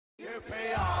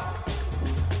QPR,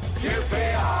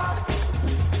 QPR,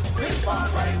 Brisbane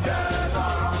Rangers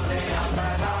are on the up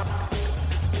and up.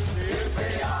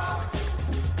 QPR,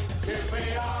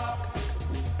 QPR,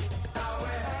 now we're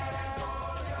heading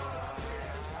for Europe.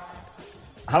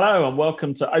 Hello and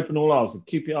welcome to Open All Hours, the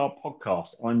QPR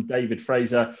podcast. I'm David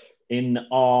Fraser. We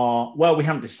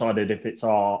haven't decided if it's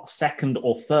our second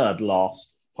or third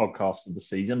last podcast of the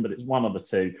season, but it's one of the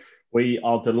two. We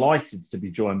are delighted to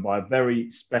be joined by a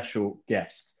very special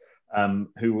guest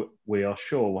who we are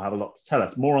sure will have a lot to tell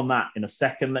us. More on that in a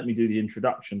second. Let me do the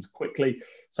introductions quickly.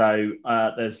 So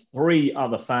there's three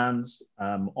other fans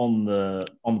on the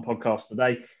podcast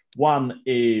today. One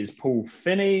is Paul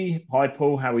Finney. Hi,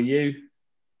 Paul. How are you?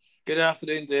 Good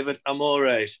afternoon, David. I'm all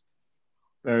right.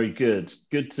 Very good.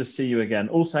 Good to see you again.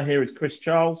 Also here is Chris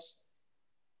Charles.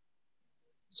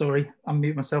 Sorry,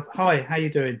 unmute myself. Hi, how you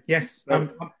doing? Yes,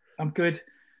 I'm good.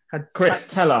 Chris,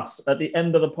 tell us, at the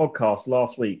end of the podcast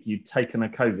last week, you'd taken a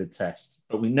COVID test,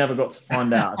 but we never got to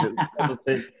find out if it was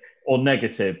positive or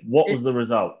negative. What was the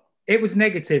result? It was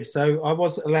negative, so I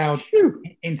was allowed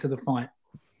into the fight.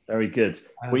 Very good.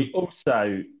 We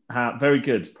also have, very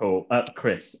good, Paul.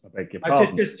 Chris, I beg your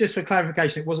pardon. Just for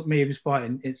clarification, it wasn't me who was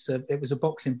fighting. It was a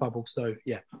boxing bubble, so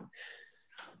yeah.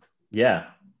 Yeah,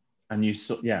 and you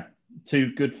saw,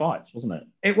 two good fights, wasn't it?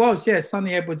 It was, yeah.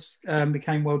 Sonny Edwards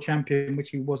became world champion, which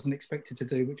he wasn't expected to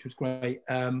do, which was great.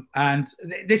 And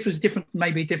this was different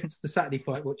to the Saturday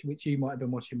fight, which you might have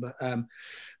been watching. But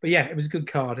yeah, it was a good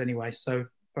card anyway. So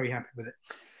very happy with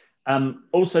it.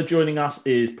 Also joining us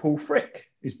is Paul Frick,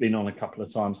 who's been on a couple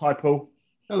of times. Hi, Paul.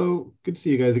 Hello. Good to see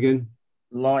you guys again.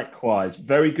 Likewise.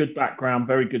 Very good background,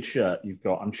 very good shirt you've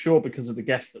got. I'm sure because of the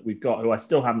guests that we've got, who I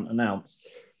still haven't announced,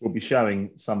 we'll be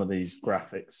showing some of these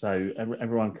graphics so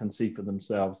everyone can see for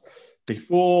themselves.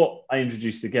 Before I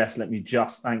introduce the guests, let me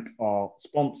just thank our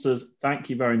sponsors. Thank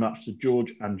you very much to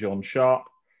George and John Sharp.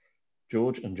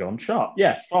 George and John Sharp,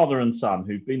 yes, father and son,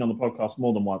 who've been on the podcast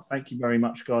more than once. Thank you very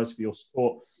much, guys, for your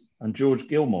support. And George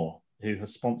Gilmore, who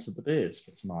has sponsored the beers for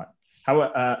tonight.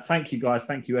 Thank you, guys.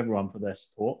 Thank you, everyone, for their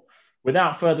support.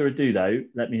 Without further ado, though,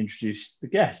 let me introduce the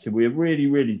guest, who we're really,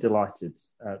 really delighted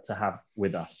to have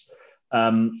with us.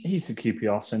 He's the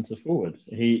QPR centre forward.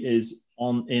 He is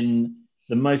in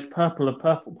the most purple of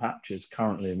purple patches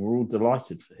currently, and we're all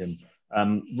delighted for him.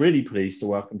 Really pleased to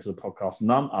welcome to the podcast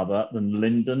none other than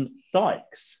Lyndon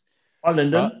Dykes. Hi,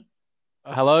 Lyndon.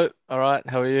 Hello. All right.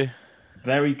 How are you?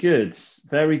 Very good.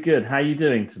 Very good. How are you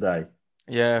doing today?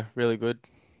 Yeah, really good.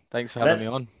 Thanks for having me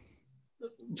on.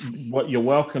 You're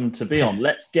welcome to be on.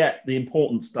 Let's get the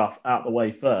important stuff out the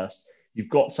way first. You've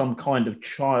got some kind of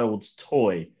child's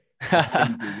toy.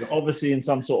 You're obviously in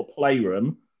some sort of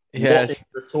playroom. Yes. What is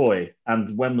the toy,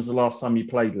 and when was the last time you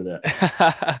played with it?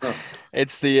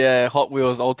 It's the Hot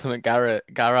Wheels Ultimate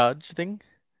Garage thing.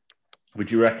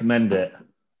 Would you recommend it?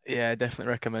 Yeah,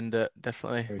 definitely recommend it.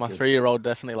 Definitely. Very My good. 3-year-old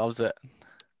definitely loves it.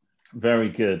 Very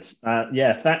good.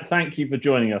 Thank you for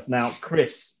joining us. Now,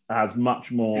 Chris has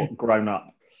much more grown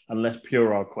up and less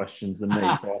puerile questions than me,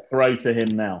 so I'll throw to him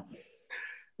now.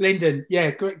 Lyndon,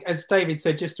 yeah, great. As David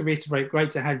said, just to reiterate,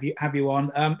 great to have you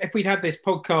on. If we'd had this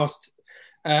podcast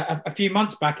a few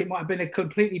months back, it might have been a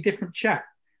completely different chat.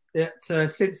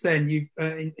 Since then, you've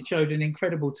showed an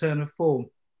incredible turn of form.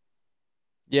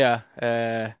 Yeah,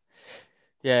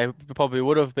 we probably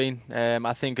would have been.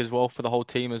 I think as well for the whole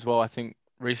team as well. I think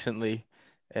recently,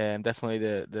 definitely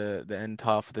the end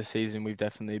half of the season, we've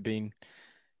definitely been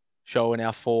showing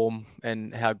our form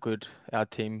and how good our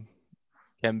team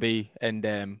can be,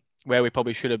 and where we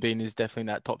probably should have been is definitely in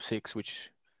that top 6,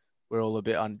 which we're all a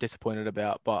bit disappointed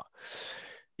about. But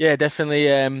yeah, definitely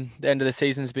the end of the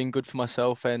season's been good for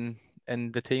myself and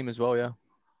the team as well.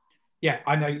 Yeah,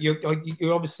 I know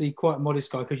you're obviously quite a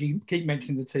modest guy because you keep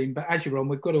mentioning the team, but as you're on,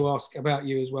 we've got to ask about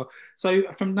you as well.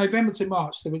 So from November to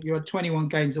March, you had 21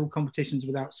 games, all competitions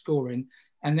without scoring,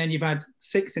 and then you've had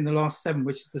 6 in the last 7,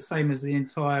 which is the same as the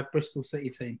entire Bristol City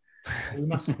team. So you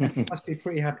must be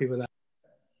pretty happy with that.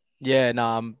 Yeah,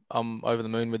 no, I'm over the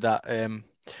moon with that.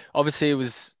 Obviously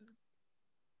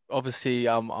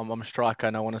I'm a striker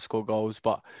and I want to score goals,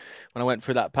 but when I went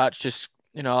through that patch, just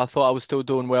I thought I was still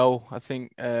doing well. I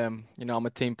think I'm a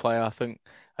team player. I think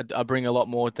I bring a lot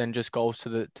more than just goals to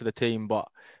the team. But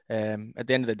at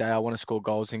the end of the day, I want to score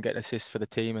goals and get assists for the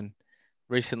team. And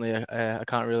recently, I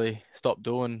can't really stop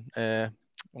doing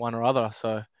one or other.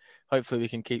 So hopefully we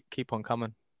can keep on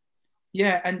coming.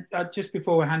 Yeah, and just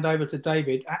before we hand over to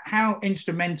David, how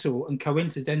instrumental and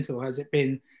coincidental has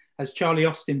Charlie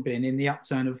Austin been in the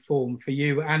upturn of form for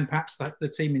you and perhaps the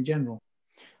team in general?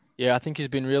 Yeah, I think he's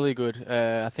been really good.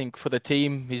 I think for the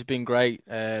team, he's been great.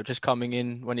 Just coming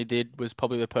in when he did was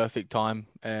probably the perfect time.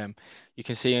 You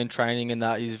can see in training and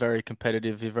that he's very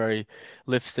competitive. He very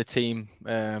lifts the team.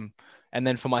 And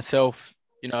then for myself,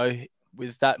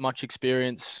 with that much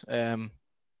experience,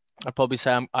 I'd probably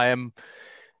say I am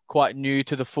quite new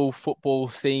to the full football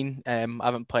scene. I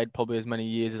haven't played probably as many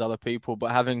years as other people,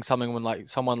 but having someone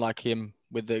like him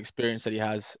with the experience that he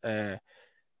has,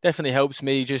 definitely helps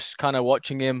me just kind of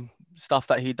watching him, stuff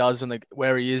that he does and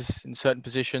where he is in certain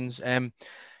positions. And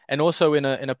also in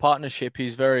a partnership,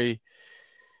 he's very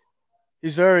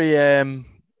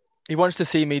he wants to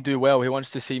see me do well. He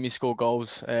wants to see me score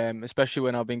goals. Especially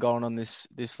when I've been going on this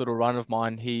little run of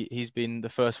mine. He's been the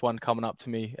first one coming up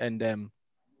to me, and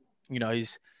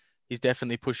he's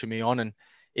definitely pushing me on. And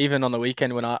even on the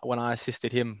weekend when I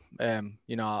assisted him,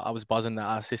 I was buzzing that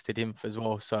I assisted him as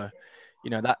well. So,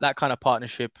 that kind of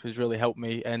partnership has really helped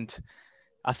me, and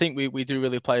I think we do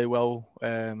really play well,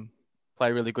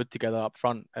 play really good together up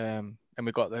front, and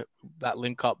we got that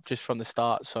link up just from the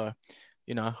start. So,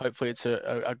 hopefully it's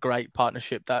a great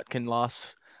partnership that can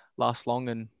last long,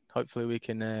 and hopefully we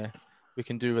can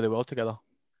do really well together.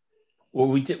 Well,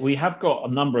 we have got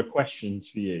a number of questions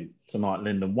for you tonight,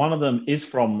 Lyndon. One of them is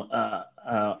from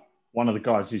one of the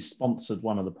guys who sponsored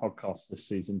one of the podcasts this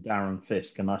season, Darren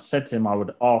Fisk. And I said to him I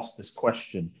would ask this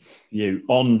question for you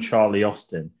on Charlie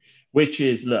Austin, which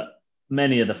is, look,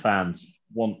 many of the fans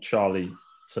want Charlie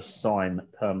to sign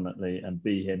permanently and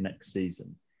be here next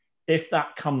season. If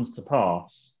that comes to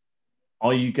pass,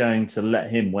 are you going to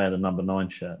let him wear the number 9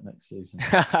 shirt next season?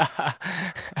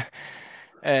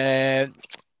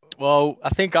 Well, I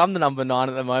think I'm the number 9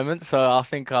 at the moment, so I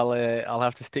think I'll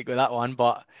have to stick with that one.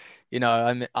 But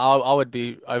I would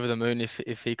be over the moon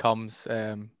if he comes,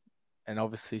 and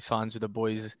obviously signs with the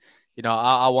boys.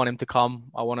 I want him to come.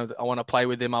 I want to play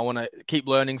with him. I want to keep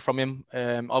learning from him.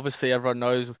 Obviously, everyone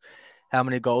knows how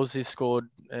many goals he's scored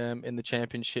in the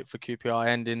championship for QPR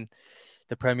and in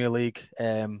the Premier League.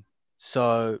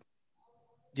 So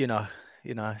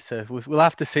so we'll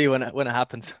have to see when it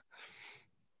happens.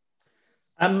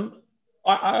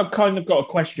 I've kind of got a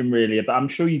question really, but I'm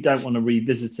sure you don't want to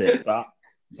revisit it. But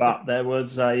there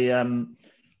was I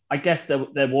guess there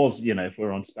was, if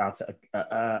we're on Spout,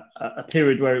 a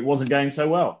period where it wasn't going so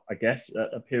well. I guess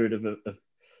a period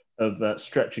of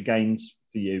stretcher games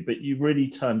for you, but you really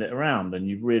turned it around and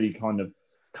you've really kind of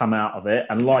come out of it.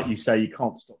 And like you say, you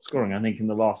can't stop scoring. I think in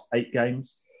the last 8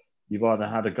 games, you've either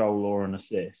had a goal or an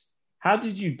assist. How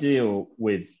did you deal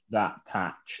with that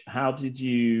patch?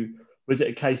 Was it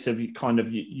a case of you kind of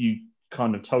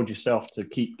told yourself to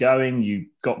keep going, you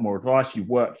got more advice, you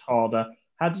worked harder?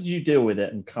 How did you deal with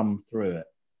it and come through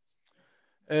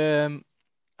it?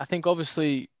 I think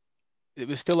obviously it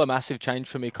was still a massive change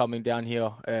for me coming down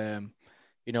here.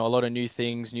 A lot of new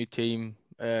things, new team,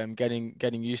 getting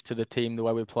used to the team, the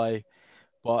way we play.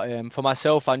 But for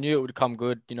myself, I knew it would come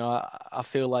good. I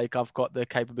feel like I've got the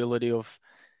capability of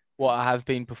what I have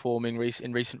been performing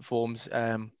in recent forms.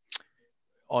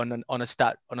 On a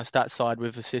stat side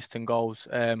with assists and goals.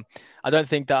 I don't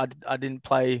think that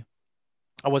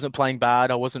I wasn't playing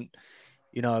bad. I wasn't,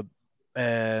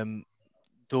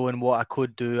 doing what I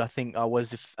could do. I think I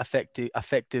was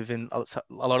effective in a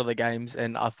lot of the games,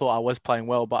 and I thought I was playing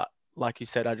well. But like you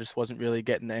said, I just wasn't really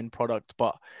getting the end product.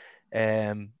 But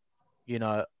I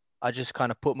just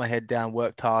kind of put my head down,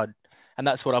 worked hard, and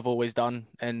that's what I've always done.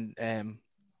 And I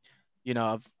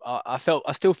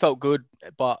still felt good,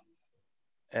 but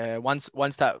once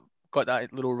that got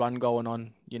that little run going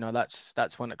on,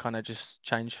 that's when it kind of just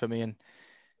changed for me.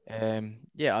 And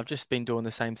I've just been doing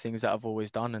the same things that I've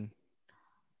always done,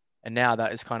 and now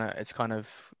that it's kind of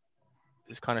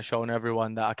showing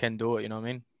everyone that I can do it. You know what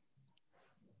I mean?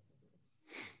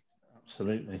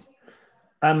 Absolutely.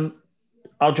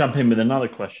 I'll jump in with another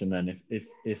question then,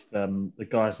 if the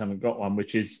guys haven't got one,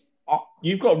 which is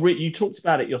you talked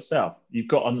about it yourself. You've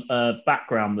got a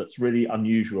background that's really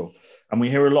unusual. And we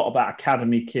hear a lot about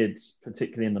academy kids,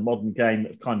 particularly in the modern game,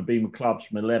 that have kind of been with clubs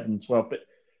from 11, 12,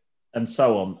 and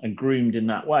so on, and groomed in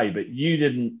that way. But you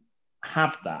didn't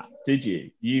have that, did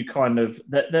you? You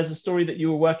there's a story that you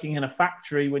were working in a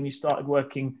factory when you started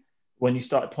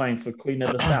playing for Queen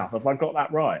of the South. Have I got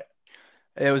that right?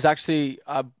 It was actually,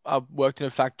 I worked in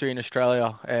a factory in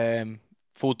Australia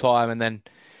full time, and then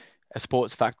a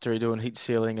sports factory doing heat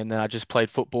sealing, and then I just played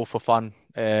football for fun.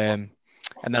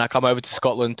 And then I come over to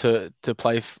Scotland to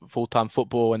play full-time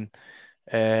football, and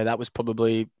that was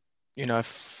probably 4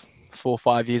 or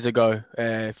 5 years ago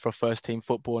for first team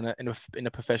football in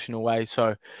a professional way.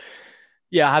 So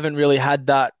I haven't really had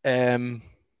that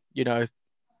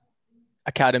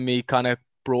academy kind of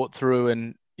brought through,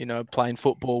 and playing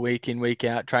football week in, week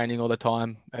out, training all the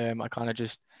time. I kind of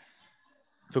just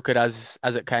took it as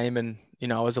it came, and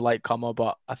I was a late comer,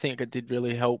 but I think it did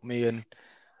really help me, and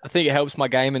I think it helps my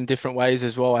game in different ways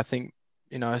as well. I think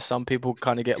some people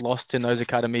kind of get lost in those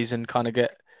academies and kind of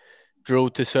get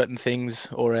drilled to certain things,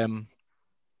 or kind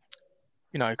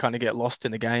of get lost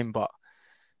in the game. But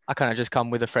I kind of just come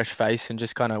with a fresh face and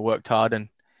just kind of worked hard, and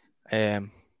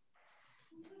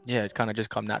it kind of just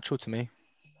come natural to me.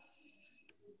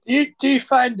 Do you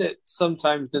find that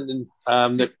sometimes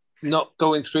that not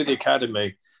going through the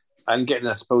academy and getting,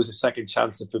 I suppose, a second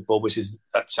chance at football, which is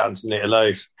that chance in later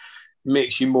life,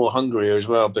 makes you more hungrier as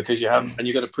well, because you haven't, and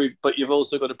you've got to prove, but you've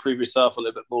also got to prove yourself a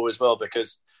little bit more as well,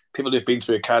 because people who've been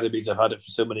through academies have had it for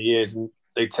so many years, and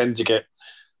they tend to get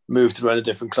moved around to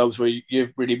different clubs where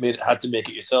you've really had to make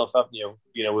it yourself, haven't you?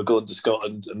 We're going to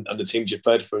Scotland and the teams you've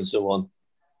played for and so on.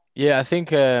 Yeah, I think,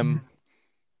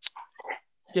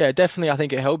 definitely. I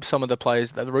think it helps some of the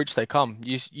players, the routes they come.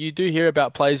 You do hear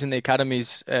about players in the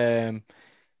academies,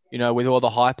 with all the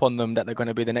hype on them that they're going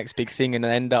to be the next big thing, and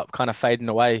they end up kind of fading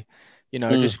away.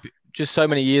 Just so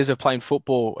many years of playing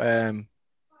football. I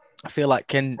feel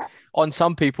like on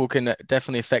some people can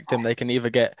definitely affect them. They can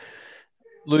either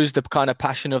lose the kind of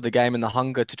passion of the game and the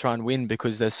hunger to try and win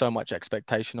because there's so much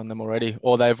expectation on them already,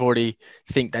 or they've already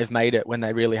think they've made it when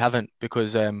they really haven't.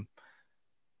 Because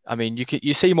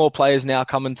you see more players now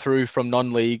coming through from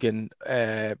non-league and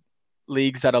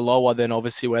leagues that are lower than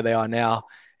obviously where they are now.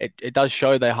 It does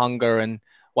show their hunger, and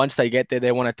once they get there,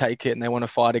 they want to take it and they want to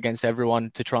fight against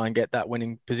everyone to try and get that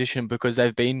winning position, because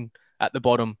they've been at the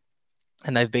bottom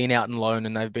and they've been out on loan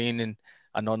and they've been in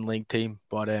a non-league team.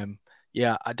 But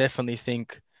I definitely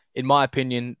think, in my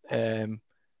opinion,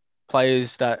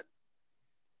 players that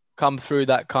come through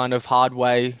that kind of hard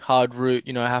route,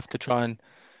 have to try and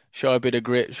show a bit of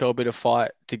grit, show a bit of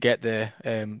fight to get there.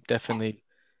 Definitely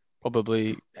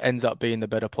probably ends up being the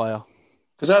better player.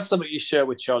 Because that's something you share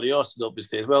with Charlie Austin,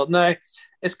 obviously, as well. Now,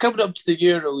 it's coming up to the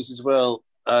Euros as well.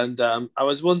 And I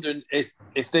was wondering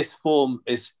if this form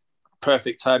is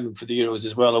perfect timing for the Euros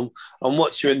as well. And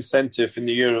what's your incentive in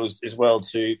the Euros as well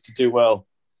to do well?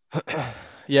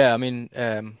 Yeah,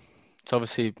 it's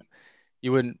obviously,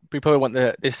 we probably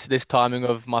want this timing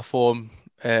of my form.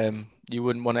 You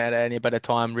wouldn't want it at any better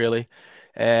time, really.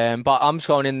 But I'm just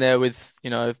going in there with,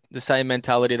 the same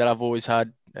mentality that I've always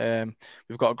had.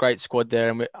 We've got a great squad there,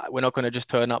 and we're not going to just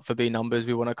turn up for B numbers.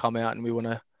 We want to come out and we want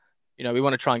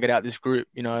to try and get out this group.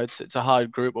 It's a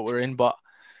hard group what we're in, but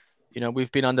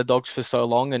we've been underdogs for so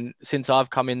long, and since I've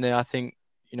come in there, I think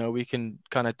we can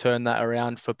kind of turn that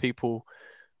around for people,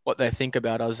 what they think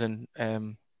about us and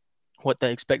what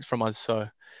they expect from us. So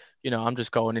I'm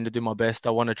just going in to do my best.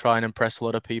 I want to try and impress a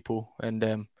lot of people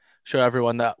and show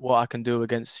everyone that what I can do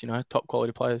against top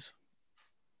quality players.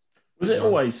 Was it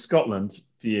always Scotland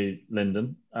for you,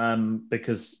 Lyndon?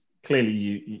 Because clearly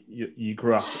you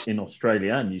grew up in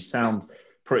Australia and you sound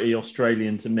pretty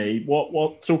Australian to me.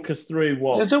 What talk us through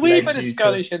what? There's a wee bit of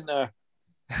Scottish in there.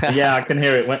 Yeah, I can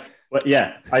hear it. Well,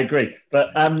 yeah, I agree.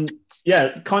 But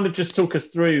kind of just talk us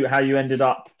through how you ended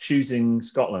up choosing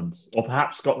Scotland, or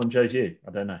perhaps Scotland chose you.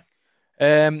 I don't know.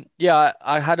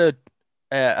 I had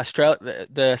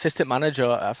the assistant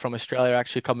manager from Australia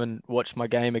actually come and watch my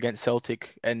game against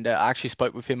Celtic, and I actually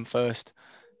spoke with him first.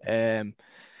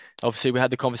 Obviously, we had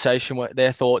the conversation, what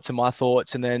their thoughts and my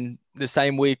thoughts, and then the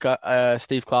same week,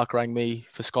 Steve Clarke rang me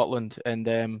for Scotland, and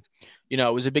it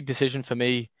was a big decision for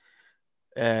me.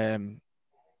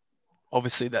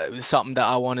 Obviously, that was something that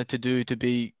I wanted to do, to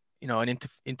be an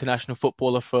international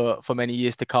footballer for many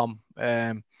years to come.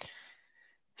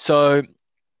 So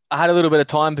I had a little bit of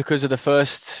time because of the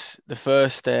first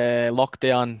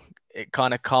lockdown. It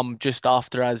kind of come just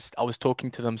after as I was talking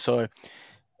to them. So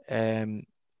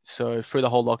through the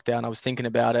whole lockdown, I was thinking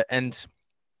about it, and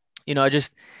I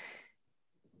just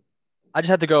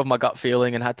had to go with my gut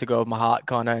feeling and had to go with my heart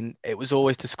kind of, and it was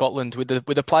always to Scotland with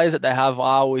the players that they have.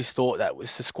 I always thought that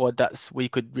was the squad we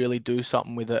could really do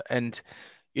something with it, and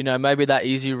maybe that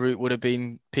easy route would have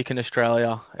been picking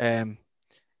Australia.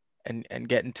 And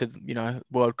getting to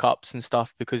World Cups and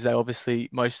stuff, because they obviously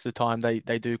most of the time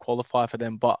they do qualify for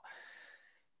them. But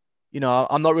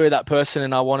I'm not really that person,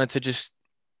 and I wanted to just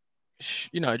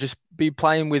be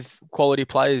playing with quality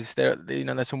players.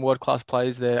 There's some world class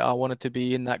players there. I wanted to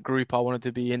be in that group. I wanted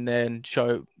to be in there and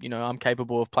show I'm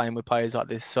capable of playing with players like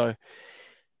this. So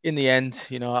in the end,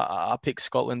 I picked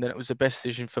Scotland, and it was the best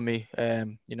decision for me.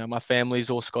 My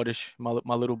family's all Scottish.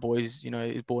 My little boy's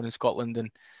is born in Scotland,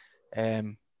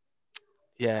 and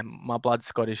my blood's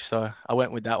Scottish, so I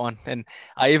went with that one. And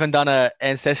I even done an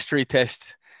ancestry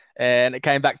test and it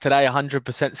came back today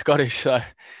 100% Scottish. So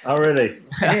Oh, really?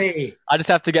 Hey. I just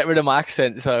have to get rid of my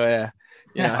accent. So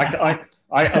you know.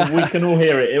 We can all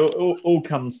hear it. It all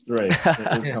comes through. It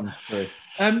all comes through.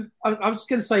 I was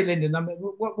going to say, Lyndon, I mean,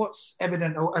 what's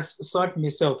evident, or aside from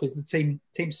yourself, is the team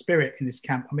spirit in this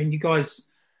camp. I mean, you guys,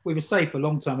 we were safe a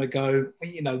long time ago.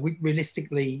 You know, we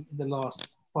realistically, the last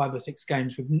 5 or 6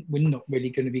 games, we're not really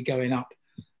going to be going up.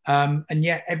 And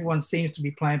yet everyone seems to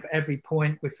be playing for every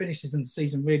point. We're finishing the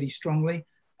season really strongly.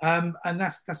 And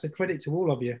that's a credit to all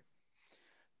of you.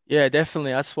 Yeah,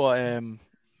 definitely. That's what I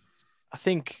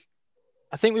think.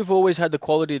 I think we've always had the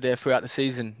quality there throughout the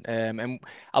season, and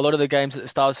a lot of the games at the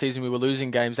start of the season, we were losing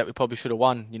games that we probably should have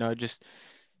won. You know, just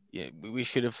we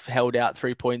should have held out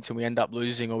 3 points and we end up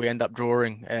losing or we end up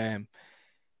drawing.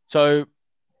 So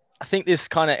I think this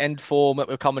kind of end form that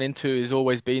we're coming into has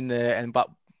always been there, but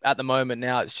at the moment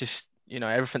now it's just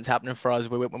everything's happening for us.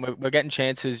 We're getting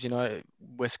chances.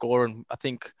 We're scoring. I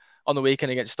think on the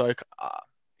weekend against Stoke,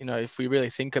 if we really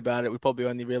think about it, we probably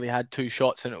only really had 2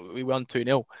 shots and we won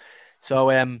 2-0.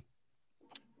 So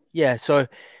so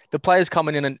the players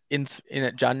coming in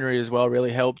at January as well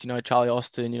really helped. Charlie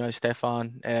Austin,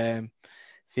 Stefan,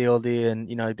 Fieldy,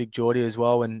 and Big Geordie as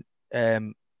well. And I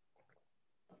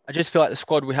just feel like the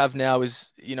squad we have now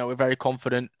is we're very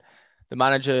confident. The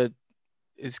manager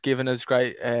is giving us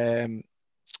great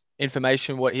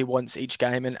information what he wants each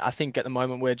game, and I think at the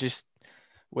moment we're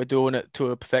doing it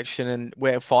to a perfection and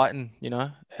we're fighting.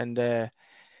 And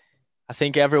I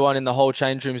think everyone in the whole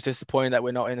change room is disappointed that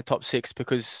we're not in the top 6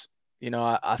 because,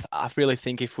 I really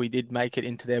think if we did make it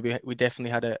into there, we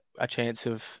definitely had a chance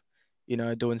of,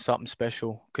 doing something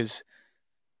special because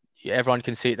everyone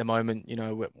can see at the moment,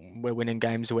 we're winning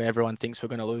games where everyone thinks we're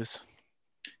going to lose.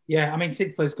 Yeah, I mean,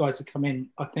 since those guys have come in,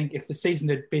 I think if the season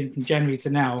had been from January to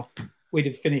now, we'd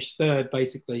have finished 3rd,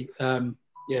 basically. Been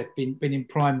in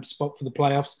prime spot for the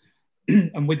playoffs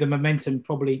and with the momentum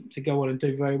probably to go on and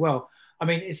do very well. I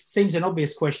mean, it seems an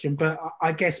obvious question, but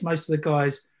I guess most of the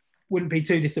guys wouldn't be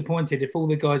too disappointed if all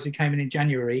the guys who came in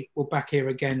January were back here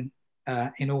again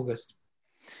in August.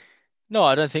 No,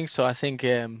 I don't think so. I think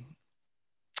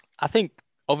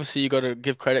obviously you got to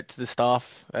give credit to the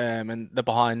staff and the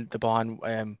behind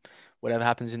whatever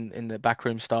happens in the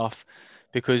backroom staff,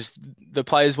 because the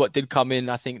players what did come in,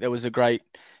 I think there was a great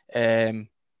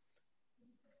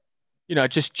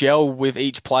just gel with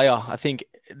each player. I think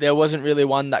there wasn't really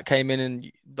one that came in and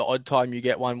the odd time you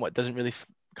get one what doesn't really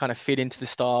kind of fit into the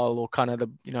style or kind of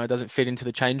doesn't fit into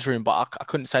the change room. But I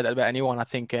couldn't say that about anyone. I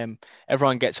think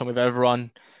everyone gets on with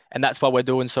everyone, and that's why we're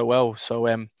doing so well. So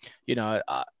I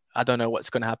don't know what's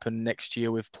going to happen next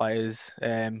year with players.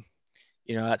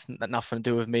 That's nothing to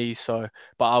do with me. So,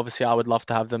 but obviously I would love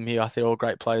to have them here. I think they're all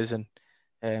great players, and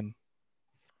I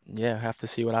have to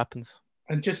see what happens.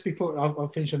 And just before I'll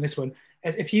finish on this one,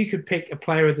 if you could pick a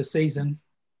player of the season,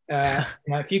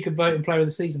 if you could vote in player of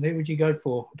the season, who would you go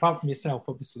for? Apart from yourself,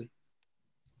 obviously.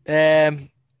 It's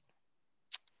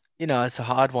a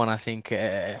hard one. I think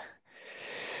player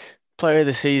of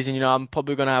the season. I'm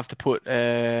probably gonna have to put.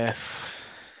 There's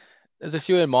a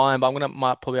few in mind, but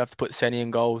might probably have to put Senny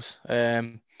in goals.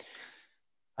 I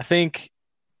think.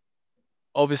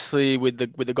 Obviously, with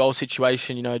the goal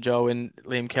situation, Joe and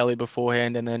Liam Kelly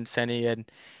beforehand, and then Senny got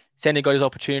his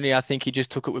opportunity. I think he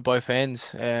just took it with both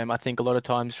hands. I think a lot of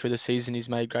times through the season he's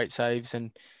made great saves,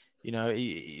 and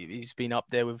he's been up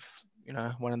there with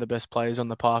one of the best players on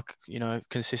the park,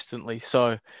 consistently.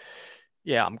 So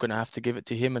yeah, I'm gonna have to give it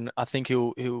to him, and I think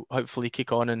he'll hopefully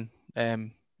kick on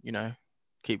and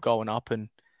keep going up, and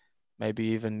maybe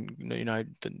even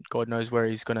God knows where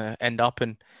he's gonna end up,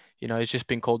 and he's just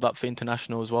been called up for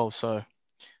international as well. So,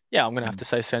 yeah, I'm going to have to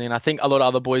say Senny. And I think a lot of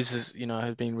other boys,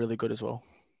 have been really good as well.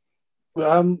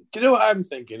 Do you know what I'm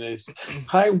thinking is,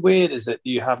 how weird is it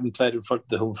you haven't played in front of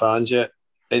the home fans yet?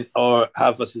 Or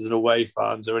have us as an away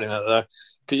fans or anything like that?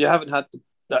 Because you haven't had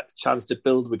that chance to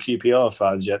build with QPR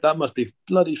fans yet. That must be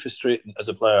bloody frustrating as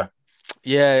a player.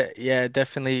 Yeah,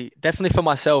 definitely for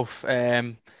myself.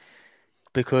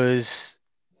 Because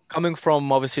coming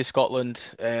from, obviously, Scotland,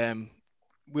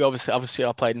 we obviously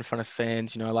I played in front of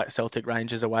fans, like Celtic,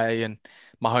 Rangers away, and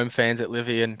my home fans at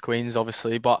Livy and Queens,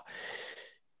 obviously. But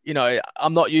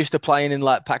I'm not used to playing in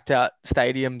like packed out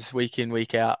stadiums week in,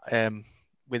 week out.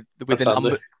 With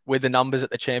the numbers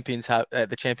that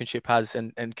the championship has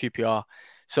and QPR.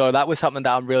 So that was something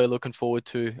that I'm really looking forward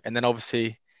to. And then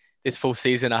obviously this full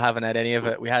season I haven't had any of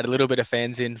it. We had a little bit of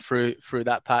fans in through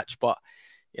that patch, but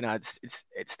it's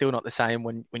still not the same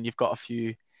when you've got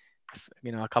a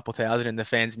couple thousand in the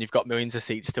fans and you've got millions of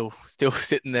seats still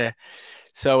sitting there.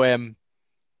 So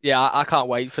yeah, I can't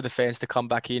wait for the fans to come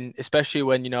back in, especially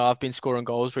when, I've been scoring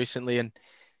goals recently, and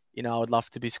I would love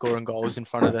to be scoring goals in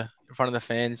front of the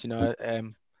fans. I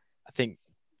think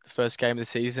the first game of the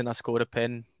season I scored a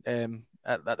pen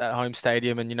at that home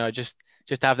stadium, and just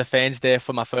to have the fans there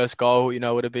for my first goal,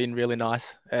 would have been really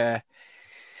nice.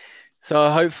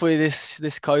 So hopefully this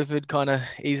COVID kind of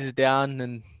eases down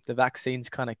and the vaccines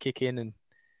kind of kick in,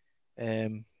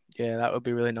 and yeah, that would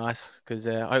be really nice because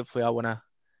hopefully I want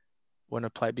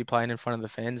to be playing in front of the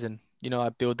fans, and I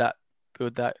build that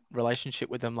relationship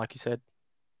with them, like you said.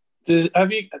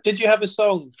 Did you have a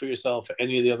song for yourself at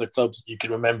any of the other clubs that you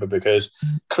can remember? Because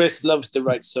Chris loves to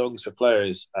write songs for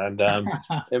players, and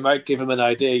it might give him an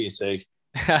idea. You see?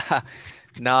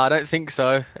 No, I don't think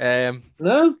so.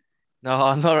 No,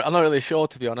 I'm not really sure,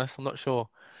 to be honest. I'm not sure.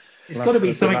 It's got to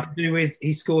be something to do with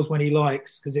he scores when he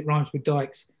likes, because it rhymes with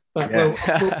Dykes. But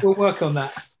yeah. we'll work on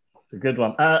that. It's a good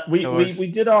one.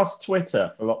 We did ask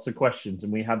Twitter for lots of questions,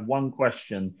 and we had one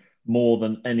question more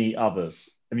than any others.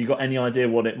 Have you got any idea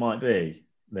what it might be,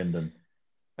 Lyndon?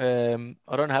 I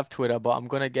don't have Twitter, but I'm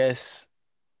going to guess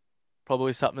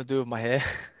probably something to do with my hair.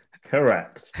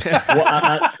 Correct.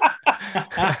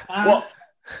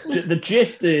 The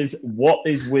gist is, what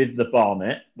is with the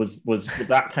Barnet? Was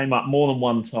that came up more than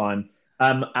one time,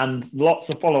 and lots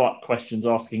of follow-up questions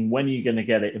asking when are you going to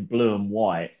get it in blue and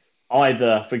white,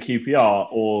 either for QPR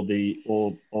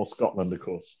or Scotland, of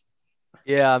course.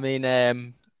 Yeah, I mean,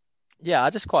 I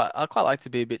quite like to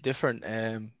be a bit different.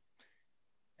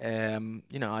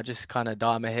 I just kind of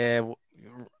dye my hair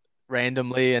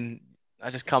randomly, and I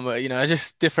just come,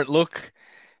 just different look.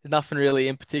 There's nothing really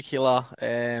in particular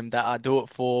that I do it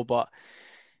for, but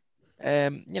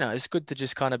it's good to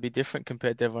just kind of be different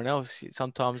compared to everyone else.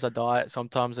 Sometimes I dye it,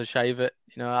 sometimes I shave it.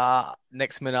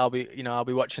 Next minute I'll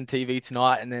be watching TV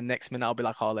tonight, and then next minute I'll be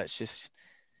like, oh, let's just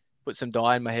put some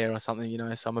dye in my hair or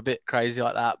something. So I'm a bit crazy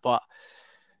like that, but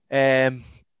so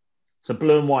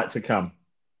blue and white to come.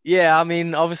 Yeah, I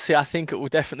mean, obviously, I think it will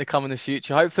definitely come in the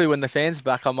future. Hopefully, when the fans are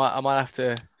back, I might have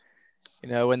to.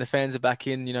 When the fans are back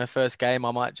in, first game,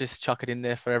 I might just chuck it in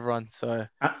there for everyone. So.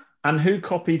 And who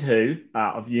copied who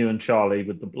out of you and Charlie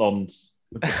with the blondes?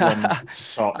 With the blonde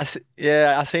top?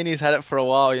 I seen he's had it for a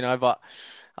while, but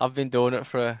I've been doing it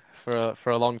for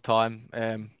a long time.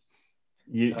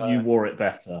 You wore it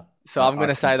better. So I'm going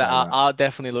to say that I'll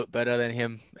definitely look better than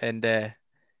him, and Do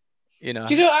you know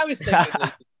what I was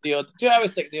thinking? The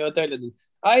other day, Lyndon?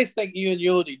 I think you and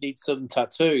Yordi need some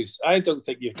tattoos. I don't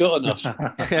think you've got enough.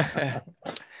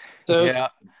 So yeah,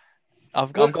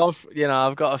 I've got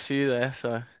a few there.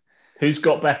 So who's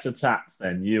got better tats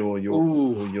then, you or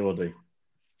Yordi?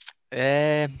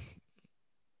 I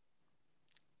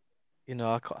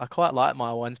quite like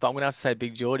my ones, but I'm gonna have to say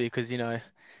Big Geordie because he's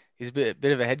a bit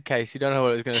of a head case. You don't know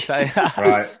what I was gonna say.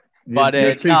 Right. But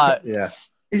yeah.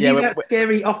 Is he that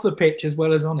scary off the pitch as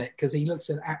well as on it? Because he looks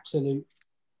an absolute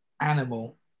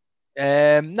animal.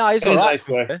 No, he's all right.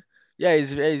 Nice. Yeah,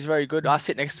 he's very good. I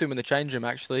sit next to him in the change room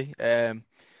actually.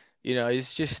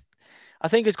 He's just, I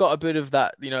think he's got a bit of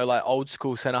that, like old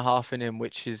school centre half in him,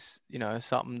 which is,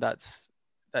 something that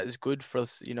is good for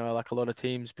us, like a lot of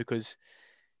teams because,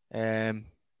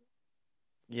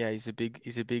 he's a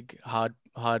big hard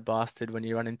bastard when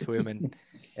you run into him, and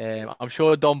I'm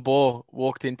sure Don Bohr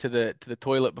walked into the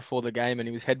toilet before the game and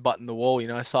he was headbutting the wall,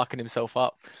 psyching himself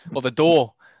up, or the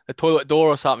toilet door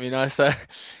or something, so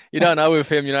you don't know with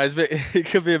him, it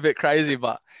could be a bit crazy,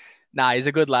 but he's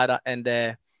a good lad, and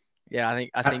I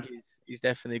think he's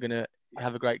definitely going to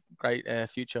have a great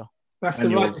future. That's the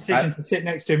right decision to sit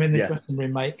next to him in the dressing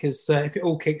room, mate, because if it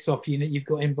all kicks off, you've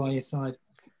got him by your side.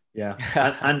 Yeah,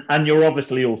 and you're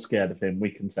obviously all scared of him. We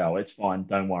can tell. It's fine.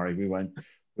 Don't worry.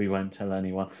 We won't tell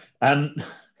anyone.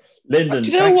 Lyndon,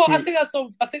 do you know what? I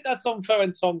think that's unfair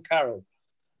on Tom Carroll.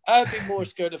 I'd be more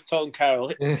scared of Tom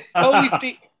Carroll.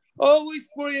 Always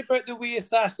worry about the wee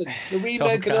assassin. The wee Tom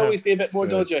man can Carroll. Always be a bit more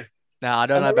dodgy. No, I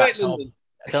don't know about Tom.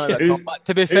 But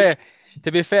to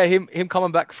be fair, him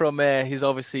coming back from his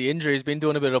obviously injury, he's been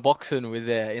doing a bit of boxing with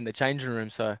in the changing room,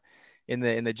 so in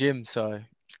the gym. So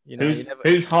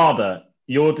who's harder,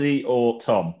 Yordi or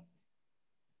Tom?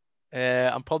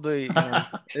 I'm probably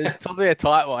it's probably a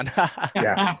tight one.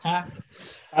 Yeah.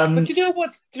 But do you know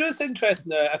what's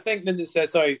interesting? I think Lyndon said,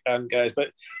 sorry, guys,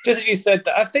 but just as you said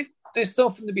that, I think there's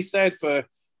something to be said for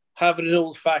having an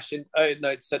old-fashioned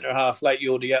out-and-out centre half like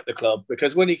Yordi at the club,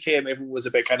 because when he came, everyone was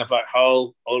a bit kind of like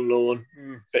Hull on loan,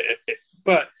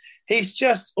 but he's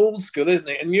just old school, isn't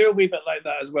he? And you're a wee bit like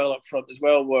that as well up front as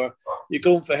well, where you're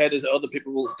going for headers that other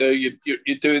people won't do.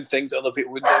 You're doing things that other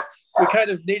people wouldn't do. We kind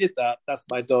of needed that. That's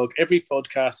my dog. Every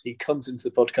podcast, he comes into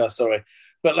the podcast, sorry.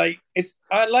 But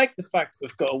I like the fact that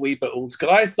we've got a wee bit old school.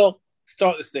 I thought,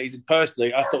 start of the season,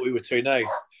 personally, I thought we were too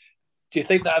nice. Do you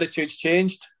think the attitude's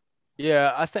changed?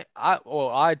 Yeah,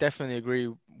 I definitely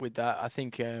agree with that. I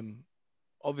think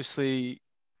obviously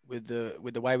with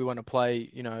the way we want to play,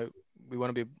 we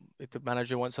want to be, if the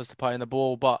manager wants us to play in the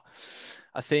ball, but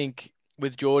I think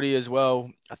with Geordie as well,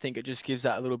 I think it just gives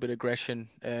that a little bit of aggression,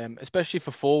 especially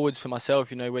for forwards, for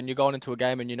myself. When you're going into a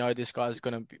game and this guy's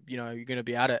gonna, you're gonna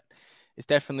be at it. It's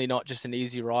definitely not just an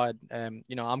easy ride. I'm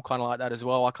kind of like that as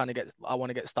well. I want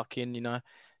to get stuck in,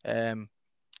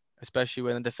 especially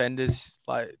when the defenders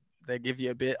they give you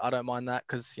a bit. I don't mind that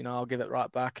because I'll give it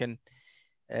right back.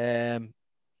 And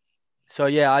so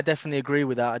yeah, I definitely agree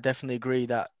with that. I definitely agree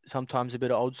that sometimes a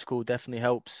bit of old school definitely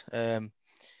helps. And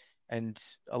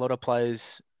a lot of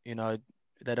players,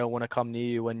 they don't want to come near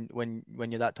you when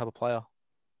you're that type of player.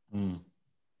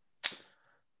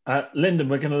 Lyndon,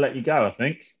 we're going to let you go. I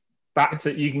think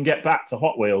you can get back to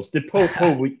Hot Wheels. Did Paul?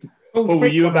 Paul, were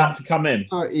you about to come in?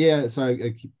 Yeah, sorry, I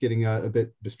keep getting a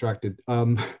bit distracted.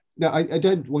 No, I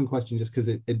did one question just because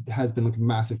it has been like a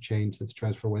massive change since the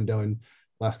transfer window and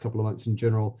last couple of months in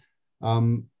general.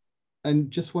 And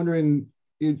just wondering,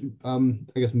 I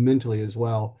guess mentally as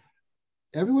well,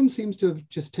 everyone seems to have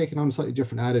just taken on a slightly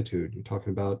different attitude. You're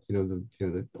talking about,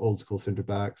 the old school center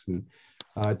backs and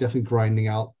definitely grinding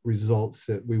out results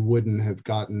that we wouldn't have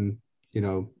gotten,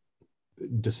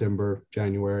 December,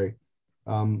 January.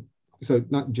 So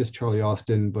not just Charlie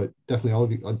Austin, but definitely all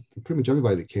of you, pretty much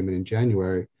everybody that came in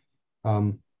January.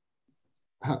 How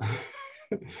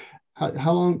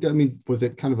long? I mean, was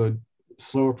it kind of a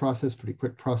slower process, pretty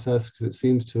quick process? Because it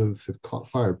seems to have caught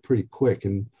fire pretty quick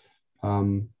and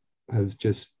has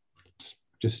just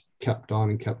kept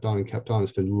on and kept on and kept on.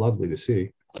 It's been lovely to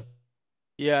see.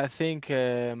 Yeah, I think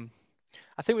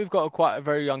we've got quite a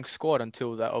very young squad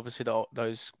until that. Obviously,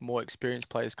 those more experienced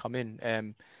players come in.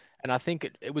 And I think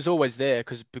it was always there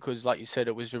because, like you said,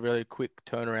 it was a really quick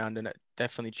turnaround and it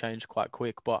definitely changed quite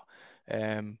quick. But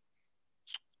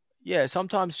yeah,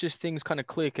 sometimes just things kind of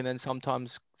click and then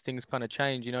sometimes things kind of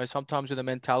change. Sometimes with a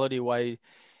mentality way,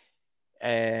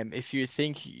 if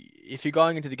you're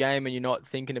going into the game and you're not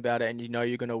thinking about it and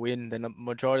you're going to win, then the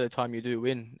majority of the time you do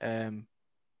win.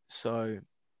 So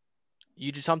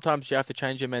sometimes you have to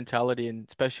change your mentality, and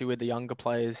especially with the younger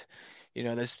players.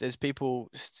 There's people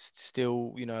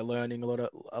still, learning a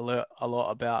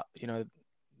lot about,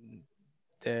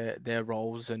 their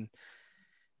roles and,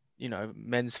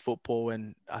 men's football.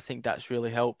 And I think that's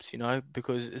really helped,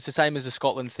 because it's the same as the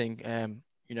Scotland thing.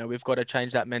 We've got to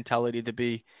change that mentality to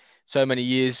be so many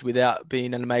years without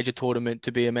being in a major tournament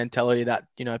to be a mentality that,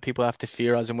 people have to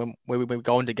fear us. And when we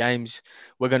go into games,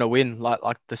 we're going to win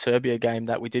like the Serbia game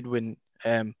that we did win.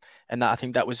 And I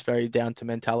think that was very down to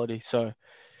mentality. So,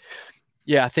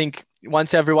 yeah, I think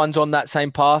once everyone's on that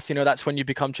same path, that's when you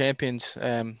become champions.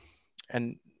 And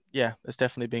yeah, it's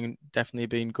definitely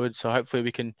been good. So hopefully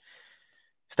we can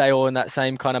stay all in that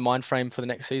same kind of mind frame for the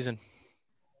next season.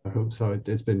 I hope so.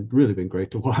 It's really been great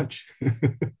to watch.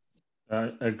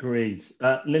 Agreed.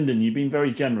 Lyndon, you've been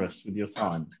very generous with your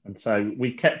time. And so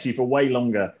we kept you for way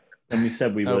longer than we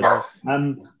said we would.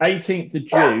 18th of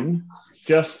June,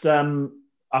 just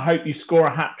I hope you score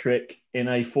a hat-trick in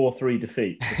a 4-3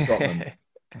 defeat for Scotland.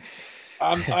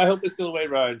 I hope it's the other way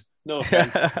round. No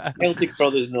offense. Celtic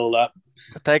brothers and all that.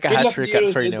 Take a hat-trick at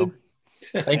 3-0.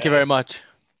 Thank you very much.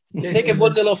 Take a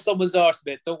 1-0 off someone's arse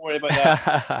bit. Don't worry about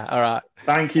that. All right.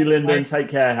 Thank you, Lyndon. Take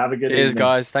care. Have a good evening. Cheers,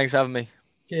 guys. Thanks for having me.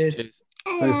 Cheers.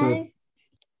 Thanks, man.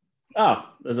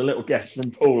 There's a little guest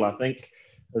from Paul, I think,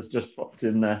 has just popped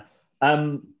in there.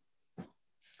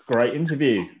 Great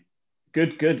interview.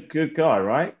 Good guy,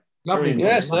 right? Lovely.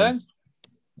 Yes, man.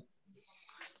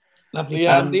 Lovely.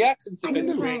 The accent's a bit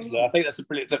strange, though. I think that's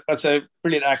a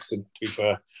brilliant accent, to be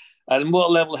fair. And what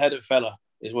a level-headed fella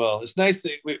as well. It's nice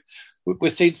that we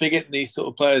seem to be getting these sort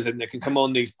of players in that can come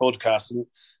on these podcasts, and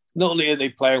not only are they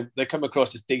playing, they come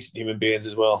across as decent human beings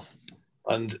as well.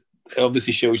 And it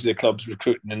obviously shows the club's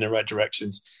recruiting in the right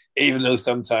directions, even though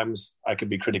sometimes I can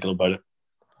be critical about it.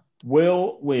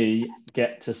 Will we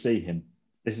get to see him?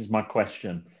 This is my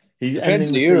question. He's Depends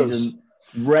ending on the the season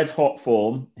red hot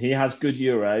form. He has good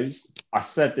Euros. I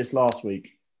said this last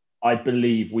week. I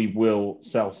believe we will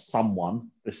sell someone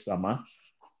this summer.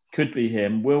 Could be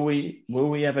him. Will we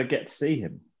ever get to see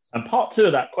him? And part two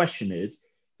of that question is,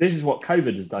 this is what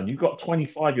COVID has done. You've got a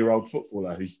 25-year-old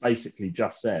footballer who's basically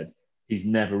just said he's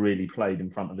never really played in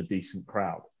front of a decent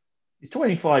crowd. He's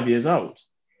 25 years old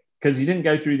because he didn't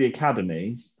go through the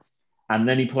academies, and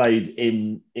then he played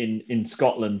in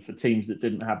Scotland for teams that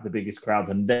didn't have the biggest crowds,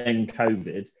 and then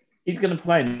COVID. He's going to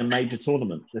play in a major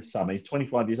tournament this summer. He's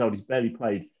 25 years old. He's barely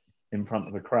played in front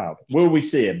of a crowd. Will we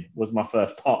see him? Was my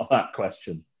first part of that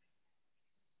question.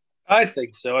 I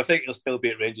think so. I think he'll still be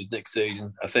at Rangers next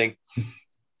season. I think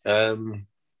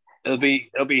it'll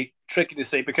be tricky to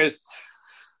see because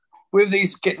with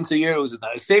these getting to Euros and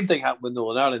that, the same thing happened with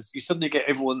Northern Ireland. You suddenly get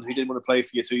everyone who didn't want to play for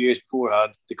you 2 years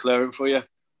beforehand declaring for you.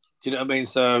 Do you know what I mean?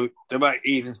 So there might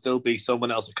even still be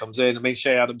someone else that comes in. I mean,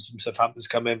 Shea Adams from Southampton's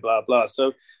come in, blah, blah.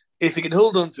 So if he can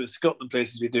hold on to his Scotland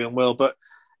places, we're doing well. But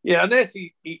yeah, unless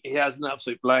he has an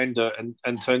absolute blinder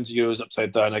and turns Euros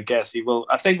upside down, I guess he will.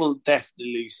 I think we'll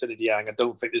definitely lose Sinad Yang. I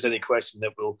don't think there's any question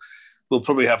that we'll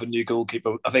probably have a new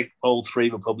goalkeeper. I think all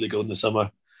three will probably go in the summer.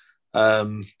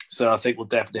 So I think we'll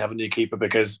definitely have a new keeper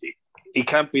because he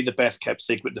can't be the best kept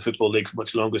secret in the Football League for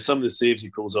much longer. Some of the saves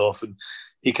he pulls off and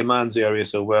he commands the area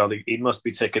so well. He must be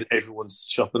ticking everyone's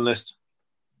shopping list.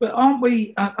 But aren't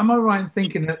we, am I right in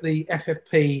thinking that the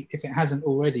FFP, if it hasn't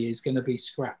already, is going to be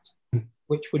scrapped?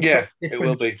 Which would it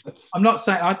will be. I'm not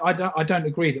saying I don't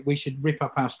agree that we should rip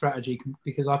up our strategy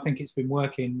because I think it's been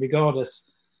working regardless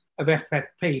of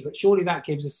FFP. But surely that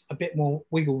gives us a bit more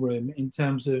wiggle room in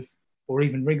terms of, or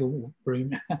even wriggle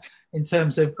room in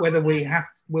terms of whether we have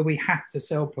to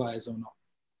sell players or not.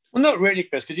 Well, not really,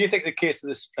 Chris, because you think the case of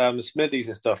the Smithies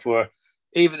and stuff, where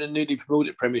even a newly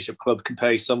promoted Premiership club can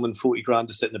pay someone 40 grand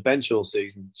to sit in the bench all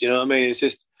season. Do you know what I mean? It's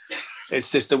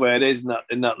just the way it is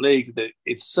in that league that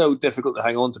it's so difficult to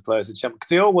hang on to players in Champions because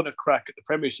they all want to crack at the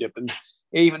Premiership, and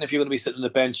even if you're going to be sitting on the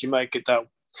bench, you might get that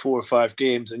 4 or 5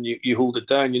 games and you hold it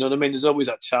down. You know what I mean? There's always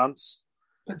that chance.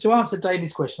 But to answer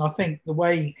David's question, I think the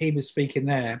way he was speaking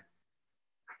there,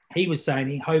 he was saying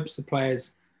he hopes the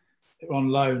players that are on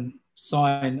loan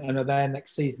sign and are there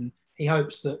next season. He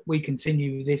hopes that we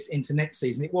continue this into next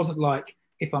season. It wasn't like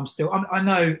if I'm still... I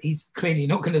know he's clearly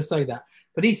not going to say that,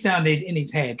 but he sounded in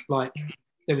his head like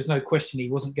there was no question he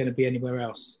wasn't going to be anywhere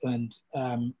else. And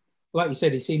like you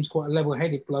said, he seems quite a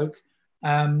level-headed bloke.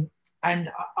 And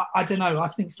I don't know. I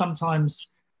think sometimes...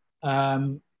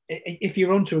 if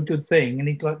you're onto a good thing and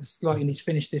he's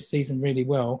finished this season really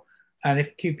well, and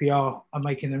if QPR are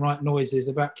making the right noises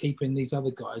about keeping these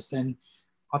other guys, then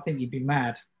I think you'd be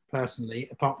mad personally.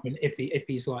 Apart from if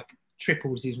he's like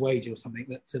triples his wage or something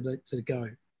to go.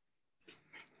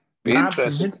 Be mad from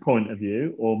interesting. his point of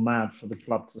view, or mad for the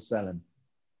club to sell him?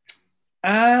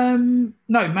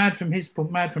 No, mad from his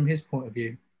point of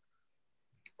view.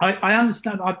 I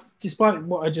understand. Despite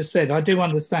what I just said, I do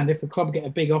understand if the club get a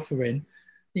big offer in.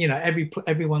 You know,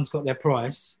 everyone's got their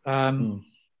price.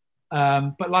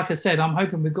 But like I said, I'm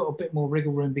hoping we've got a bit more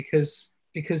wriggle room because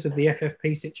of the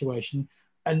FFP situation.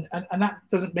 And that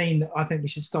doesn't mean that I think we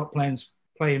should start playing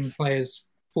players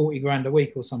 40 grand a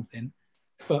week or something.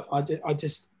 But I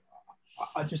just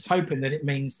hoping that it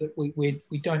means that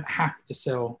we don't have to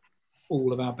sell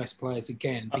all of our best players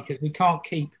again because we can't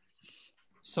keep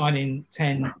signing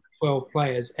 10, 12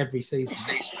 players every season.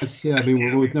 Yeah, I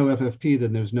mean, with no FFP,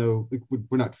 then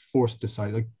we're not forced to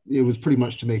sign. Like, it was pretty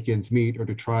much to make ends meet or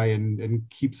to try and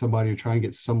keep somebody or try and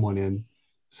get someone in.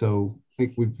 So I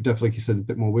think we've definitely, like you said, a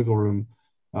bit more wiggle room.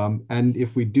 And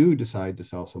if we do decide to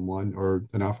sell someone or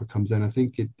an offer comes in, I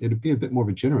think it'd be a bit more of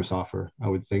a generous offer, I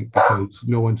would think, because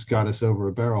no one's got us over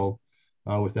a barrel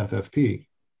with FFP.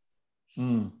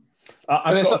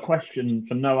 I've got a question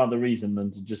for no other reason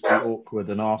than to just be awkward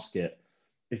and ask it.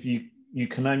 If you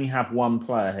can only have one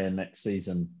player here next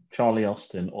season, Charlie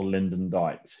Austin or Lyndon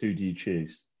Dykes, who do you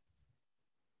choose?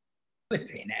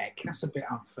 Flipping heck, that's a bit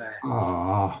unfair.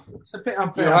 It's a bit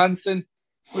unfair. Johansson.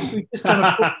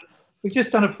 We've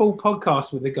just done a full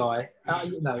podcast with the guy,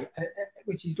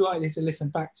 which he's likely to listen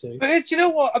back to. But do you know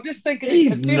what? I'm just thinking.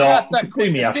 He's not.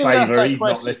 Do me a favour. He's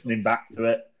not listening back to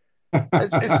it. As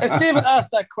Stephen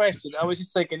asked that question, I was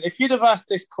just thinking, if you'd have asked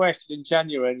this question in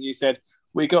January and you said,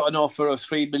 we got an offer of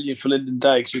 $3 million for Lyndon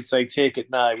Dykes, you'd say, take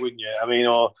it now, wouldn't you? I mean,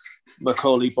 or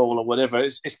Macaulay Ball or whatever.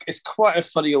 It's quite a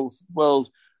funny old world.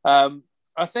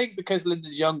 I think because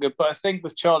Lyndon's younger, but I think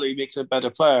with Charlie, he makes him a better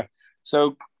player.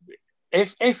 So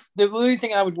if the only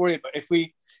thing I would worry about, if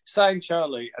we sign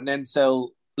Charlie and then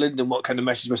sell Lyndon, what kind of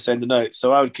message we're sending out.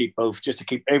 So I would keep both, just to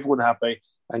keep everyone happy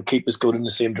and keep us going in the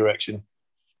same direction.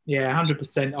 Yeah,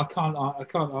 100%. I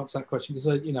can't answer that question because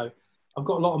I've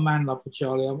got a lot of man love for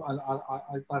Charlie.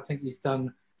 I think he's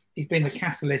been the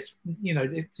catalyst.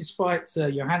 Despite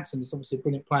Johansson is obviously a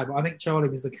brilliant player, but I think Charlie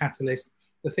was the catalyst.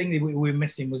 The thing that we were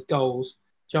missing was goals.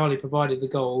 Charlie provided the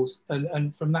goals,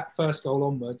 and from that first goal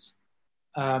onwards,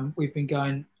 we've been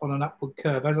going on an upward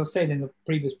curve. As I said in the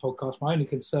previous podcast, my only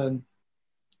concern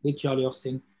with Charlie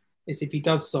Austin is if he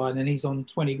does sign and he's on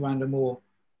 20 grand or more,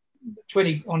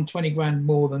 20 grand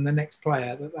more than the next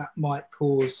player, that might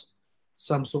cause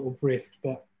some sort of rift.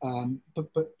 But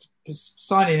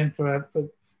signing him for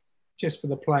just for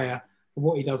the player, for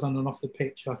what he does on and off the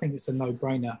pitch, I think it's a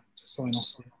no-brainer to sign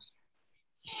Austin.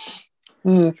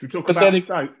 Should we talk about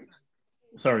Stoke?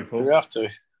 Sorry, Paul. We have to.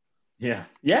 Yeah.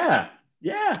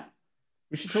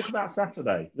 We should talk about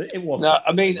Saturday. It was. No,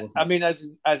 Saturday, I mean, as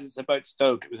it's about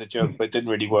Stoke, it was a joke, but it didn't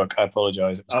really work. I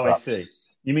apologise. I see.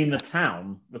 You mean the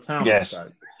town? The town yes.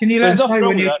 of Stoke. Can you let us know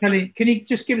when you're telling? Can you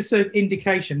just give us an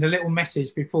indication, a little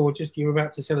message before just you're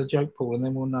about to tell a joke, Paul, and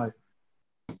then we'll know.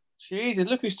 Jesus,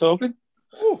 look who's talking.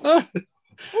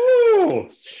 Oh,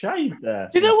 shade there.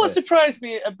 Do you know what surprised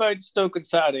me about Stoke on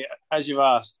Saturday, as you've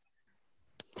asked?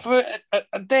 For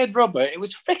a dead rubber, it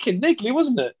was freaking niggly,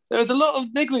 wasn't it? There was a lot of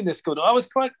niggliness going on. I was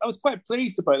quite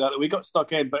pleased about that we got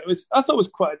stuck in, but I thought it was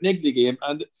quite a niggly game,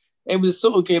 and it was a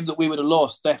sort of game that we would have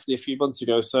lost definitely a few months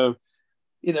ago. So,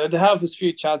 to have as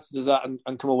few chances as that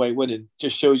and come away winning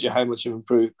just shows you how much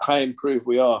improved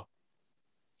we are.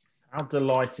 How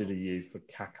delighted are you for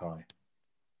Kakai?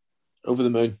 Over the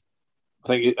moon. I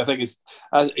think he's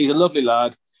a lovely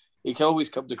lad. He can always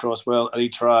come across well, and he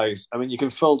tries. I mean, you can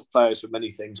fault players for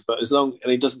many things, but and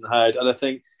he doesn't hide. And I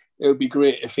think it would be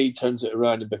great if he turns it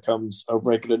around and becomes a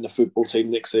regular in the football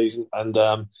team next season. And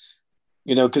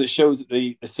because it shows that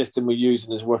the system we're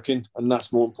using is working, and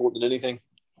that's more important than anything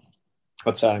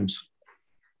at times.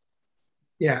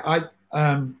 Yeah,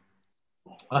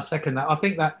 I second that. I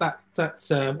think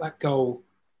that goal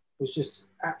was just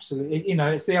absolutely,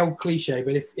 it's the old cliche,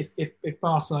 but if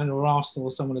Barcelona or Arsenal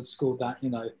or someone had scored that,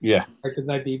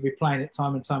 they'd be replaying it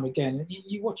time and time again. And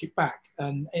you watch it back,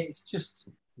 and it's just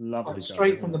lovely,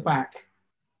 straight from the back,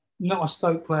 not a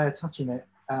Stoke player touching it,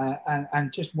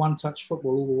 and just one-touch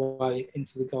football all the way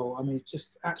into the goal. I mean,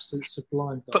 just absolute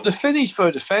sublime goal. But the finish for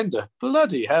a defender,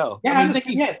 bloody hell! Yeah, I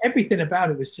mean, everything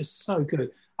about it was just so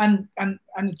good. And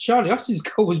Charlie Austin's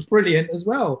goal was brilliant as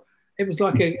well. It was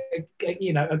like a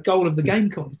goal of the game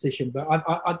competition. But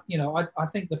I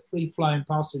think the free-flowing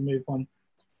passing move one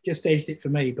just edged it for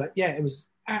me. But yeah, it was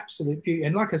absolute beauty.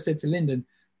 And like I said to Lyndon,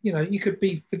 you could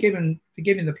be forgiving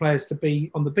the players to be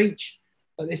on the beach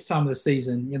at this time of the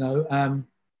season,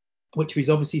 which we've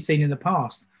obviously seen in the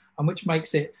past, and which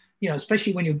makes it,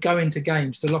 especially when you're going to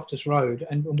games to Loftus Road,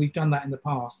 and we've done that in the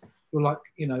past, you're like,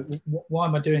 why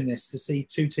am I doing this? To see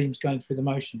two teams going through the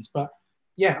motions. But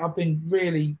yeah, I've been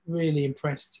really, really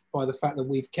impressed by the fact that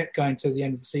we've kept going to the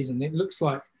end of the season. It looks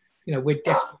like, we're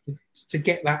desperate to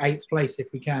get that 8th place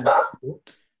if we can.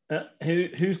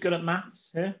 Who's good at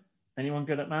maths here? Anyone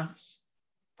good at maths?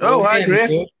 Oh, I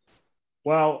agree.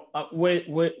 Well,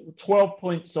 we're 12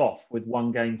 points off with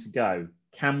one game to go.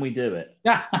 Can we do it?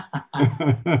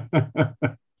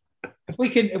 If we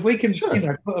can,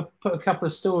 sure. Put a couple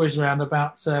of stories around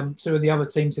about two of the other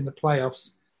teams in the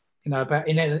playoffs, about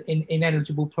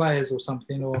ineligible players or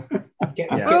something, or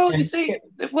get. Yeah. Well, you see,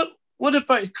 what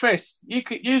about Chris? You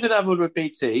could have one with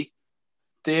BT,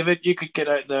 David. You could get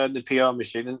out there in the PR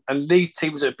machine, and these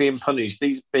teams that are being punished,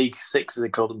 these big six as they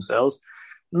call themselves,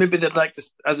 maybe they'd like to,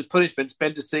 as a punishment,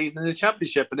 spend the season in the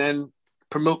Championship and then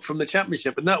promote from the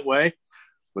Championship, and that way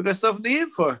we've got something to aim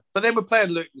for. But then we're playing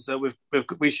Luton, so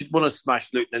we should want to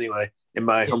smash Luton anyway, in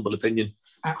my humble opinion.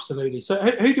 Absolutely. So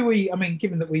who do we? I mean,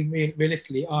 given that we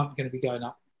realistically aren't going to be going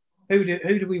up, who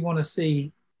do we want to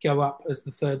see go up as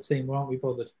the third team? Or aren't we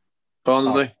bothered?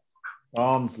 Barnsley.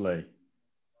 Barnsley.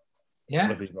 Yeah.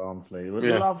 It'll be Barnsley.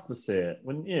 We'd love to see it,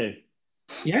 wouldn't you?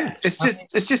 Yeah. It's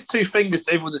just two fingers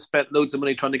to everyone that spent loads of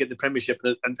money trying to get the Premiership,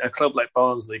 and a club like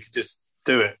Barnsley could just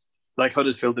do it, like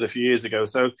Huddersfield did a few years ago.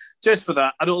 So just for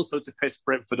that, and also to piss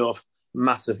Brentford off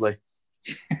massively.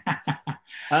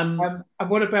 And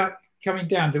what about coming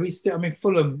down? Do we still? I mean,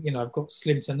 Fulham, have got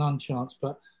slim to none chance.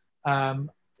 But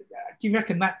do you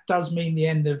reckon that does mean the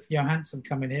end of Johansson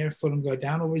coming here if Fulham go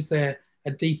down, or is there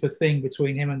a deeper thing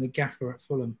between him and the gaffer at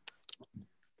Fulham?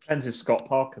 Depends if Scott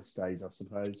Parker stays, I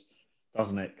suppose,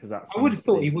 doesn't it? Because that's. I would have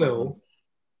thought he will.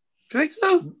 Do you think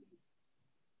so?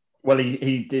 Well,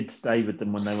 he did stay with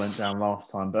them when they went down last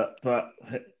time, but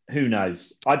who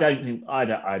knows? I don't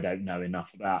know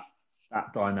enough about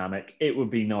that dynamic. It would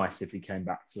be nice if he came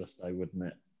back to us, though, wouldn't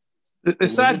it? The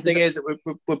sad thing is that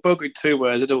we're buggered two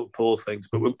ways. I don't know what Paul thinks,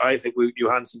 but I think with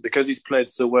Johansson, because he's played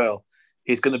so well,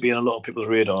 he's going to be on a lot of people's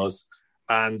radars,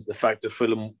 and the fact that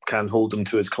Fulham can hold him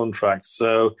to his contract.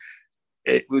 So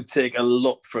it would take a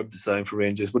lot for him to sign for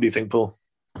Rangers. What do you think, Paul?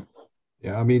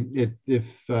 Yeah, I mean,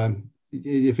 if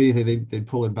anything, they'd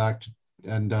pull him back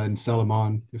and sell him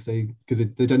on because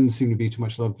there doesn't seem to be too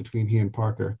much love between he and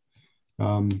Parker,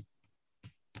 from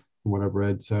what I've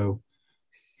read. So,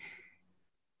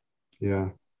 yeah.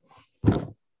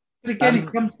 But again,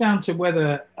 it comes down to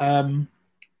whether, it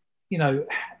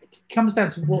comes down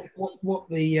to what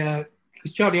the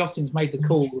because Charlie Austin's made the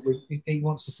call. He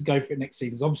wants us to go for it next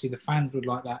season. Obviously, the fans would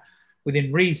like that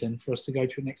within reason for us to go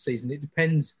to it next season. It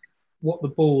depends what the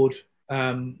board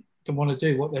want to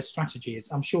do, what their strategy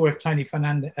is. I'm sure if Tony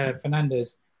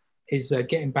Fernandez is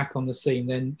getting back on the scene,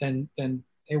 then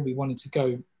he'll be wanting to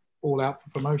go all out for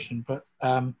promotion. But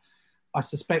I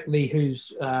suspect Lee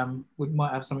Hoos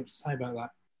might have something to say about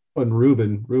that. And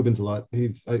Ruben's a lot.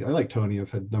 I like Tony. I've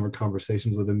had a number of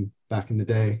conversations with him back in the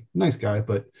day. Nice guy,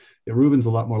 but yeah, Ruben's a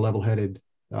lot more level-headed,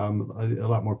 a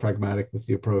lot more pragmatic with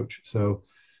the approach. So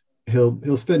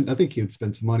he'll spend. I think he would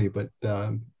spend some money, but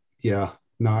yeah,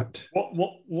 not.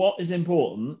 What is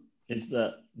important is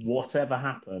that whatever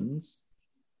happens,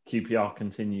 QPR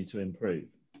continue to improve.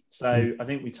 So I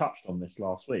think we touched on this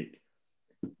last week.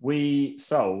 We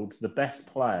sold the best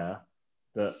player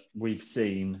that we've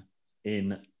seen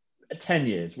in 10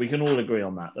 years. We can all agree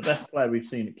on that. The best player we've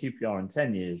seen at QPR in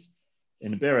 10 years,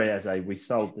 in Ibira Eze, we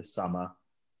sold this summer,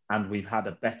 and we've had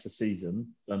a better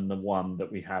season than the one that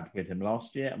we had with him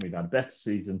last year, and we've had a better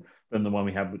season than the one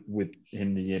we had with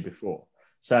him the year before.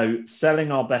 So selling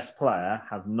our best player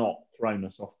has not thrown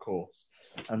us off course.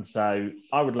 And so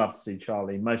I would love to see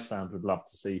Charlie. Most fans would love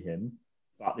to see him.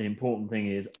 But the important thing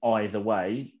is, either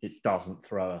way, it doesn't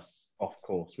throw us off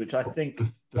course, which I think the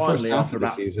finally first half after of the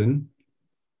about season.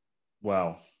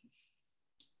 Well,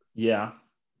 yeah,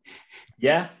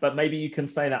 but maybe you can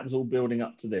say that was all building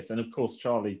up to this. And of course,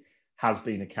 Charlie has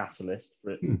been a catalyst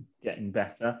for it getting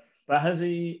better. But has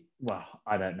he? Well,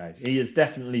 I don't know. He has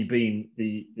definitely been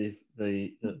the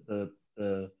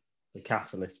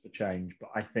catalyst for change. But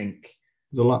I think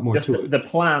there's a lot more to it. The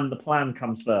plan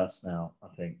comes first now, I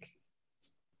think.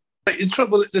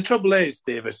 The trouble is,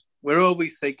 David, we're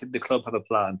always thinking the club have a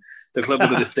plan. The club are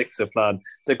going to stick to a plan.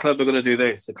 The club are going to do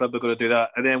this. The club are going to do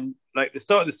that. And then, like the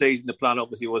start of the season, the plan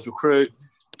obviously was recruit,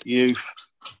 youth,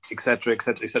 etc.,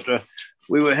 etc., etc.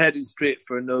 We were heading straight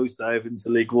for a nosedive into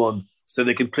League One, so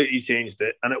they completely changed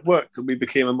it, and it worked, and we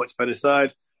became a much better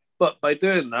side. But by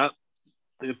doing that,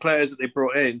 the players that they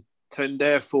brought in turned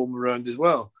their form around as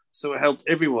well, so it helped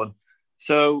everyone.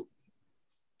 So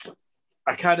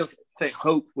I kind of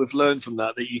hope we've learned from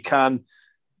that you can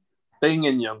bring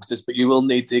in youngsters, but you will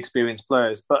need the experienced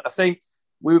players. But I think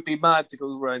we would be mad to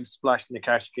go around splashing the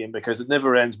cash game because it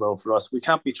never ends well for us. We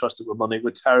can't be trusted with money. We're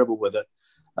terrible with it.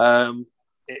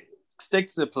 Stick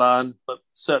to the plan, but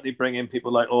certainly bring in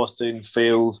people like Austin,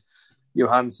 Field,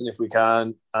 Johansson if we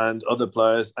can, and other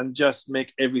players, and just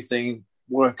make everything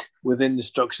work within the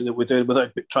structure that we're doing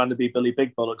without trying to be Billy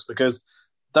Big Bollocks, because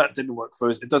that didn't work for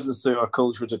us. It doesn't suit our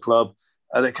culture as a club,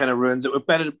 and it kind of ruins it.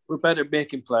 We're better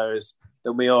making players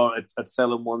than we are at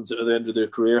selling ones at the end of their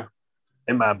career,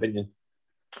 in my opinion.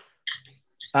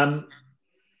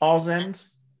 Ours End.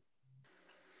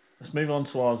 Let's move on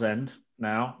to Ours End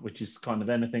now, which is kind of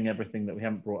anything, everything that we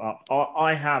haven't brought up.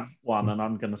 I have one, and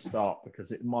I'm going to start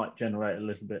because it might generate a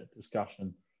little bit of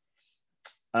discussion.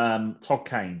 Todd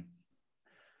Kane,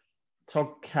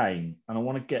 and I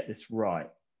want to get this right.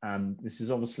 And this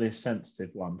is obviously a sensitive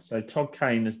one. So Todd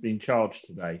Kane has been charged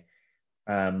today.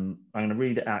 I'm going to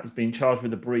read it out. He's been charged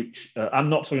with a breach. I'm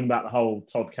not talking about the whole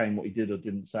Todd Kane, what he did or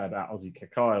didn't say about Ozzy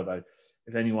Kakai, although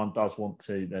if anyone does want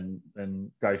to,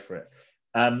 then go for it.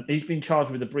 He's been charged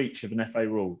with a breach of an FA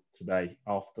rule today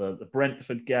after the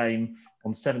Brentford game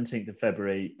on 17th of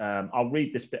February. I'll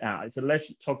read this bit out. It's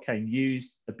alleged that Todd Kane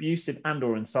used abusive and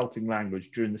or insulting language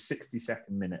during the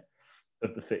 62nd minute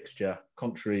of the fixture,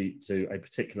 contrary to a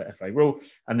particular FA rule,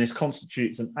 and this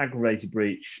constitutes an aggravated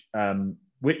breach,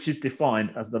 which is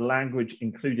defined as the language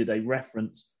included a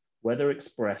reference, whether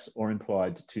express or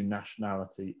implied, to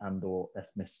nationality and or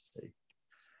ethnicity.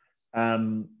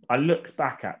 I looked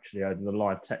back actually over the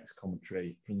live text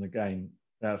commentary from the game,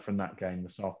 from that game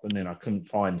this afternoon. I couldn't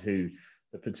find who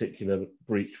the particular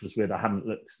breach was with. I haven't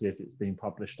looked to see if it's been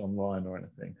published online or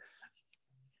anything.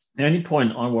 The only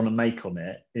point I want to make on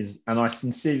it is, and I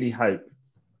sincerely hope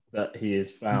that he is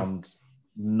found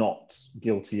not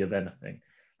guilty of anything,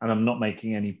 and I'm not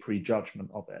making any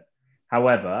prejudgment of it.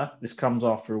 However, this comes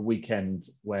after a weekend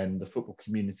when the football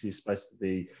community is supposed to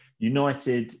be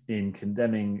united in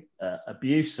condemning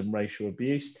abuse and racial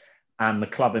abuse, and the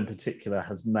club in particular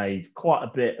has made quite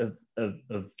a bit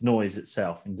of noise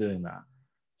itself in doing that.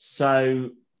 So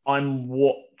I'm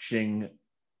watching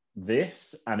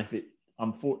this, and if it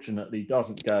unfortunately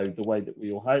doesn't go the way that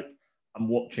we all hope, I'm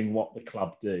watching what the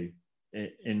club do.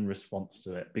 in response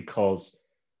to it, because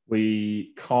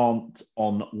we can't,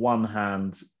 on one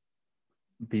hand,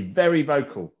 be very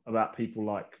vocal about people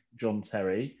like John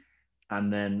Terry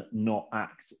and then not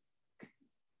act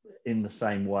in the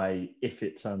same way if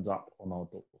it turns up on our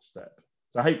doorstep.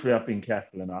 So hopefully I've been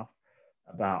careful enough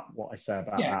about what I say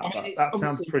about that. But that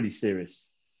sounds pretty serious.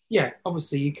 Yeah,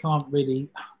 obviously you can't really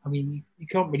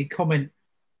comment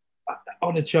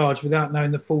on a charge without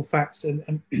knowing the full facts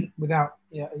and without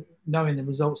knowing the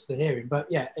results of the hearing. But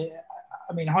yeah,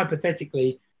 I mean,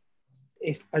 hypothetically,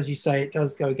 if, as you say, it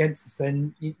does go against us,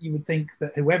 then you would think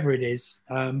that whoever it is,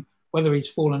 whether he's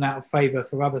fallen out of favour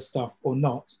for other stuff or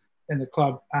not, then the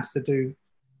club has to do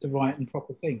the right and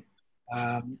proper thing.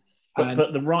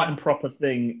 But the right and proper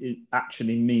thing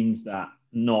actually means that,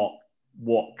 not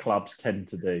what clubs tend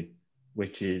to do,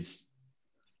 which is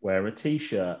wear a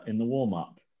T-shirt in the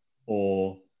warm-up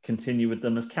or continue with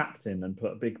them as captain and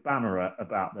put a big banner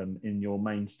about them in your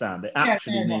main stand. It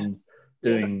actually means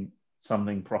doing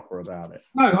something proper about it.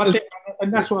 No, I think,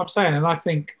 and that's what I'm saying. And I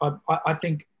think, and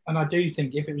I do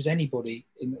think, if it was anybody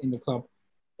in the club,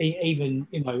 even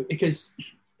because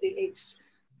it's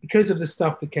because of the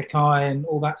stuff with Kekai and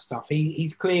all that stuff,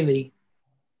 he's clearly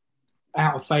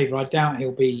out of favour. I doubt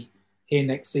he'll be here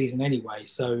next season anyway.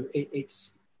 So it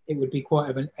would be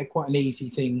quite an easy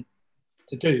thing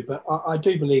to do. But I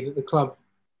do believe that the club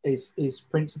is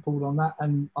principled on that,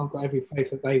 and I've got every faith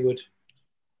that they would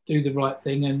do the right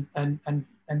thing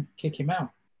and kick him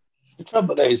out. The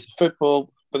trouble is football,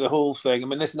 but the whole thing. I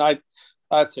mean, listen, I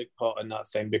took part in that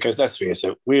thing because, let's face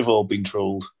it, we've all been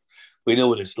trolled. We know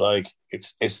what it's like.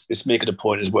 It's making a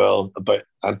point as well about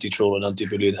anti-troll and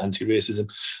anti-bullying, anti-racism.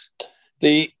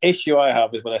 The issue I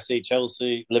have is when I see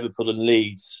Chelsea, Liverpool and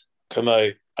Leeds come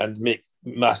out and make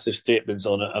massive statements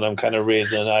on it, and I'm kind of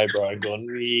raising an eyebrow and going,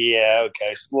 yeah,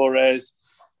 okay, Suarez,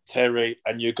 Terry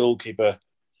and your goalkeeper,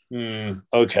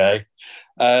 okay.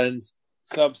 And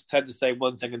clubs tend to say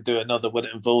one thing and do another when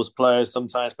it involves players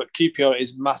sometimes, but QPR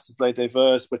is massively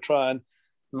diverse. We're trying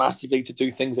massively to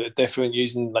do things that are different,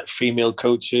 using like female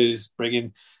coaches,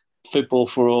 bringing football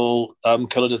for all.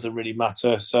 Colour doesn't really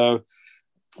matter. So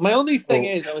my only thing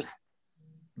is,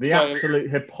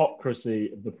 absolute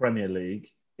hypocrisy of the Premier League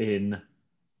in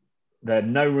their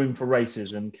No Room for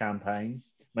Racism campaign,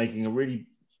 making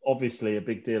obviously a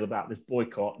big deal about this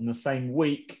boycott in the same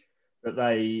week that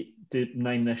they did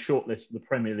name their shortlist for the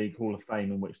Premier League Hall of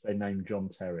Fame, in which they named John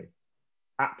Terry.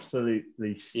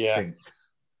 Absolutely stinks.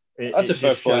 Yeah. That's a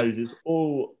fair point. It's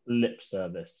all lip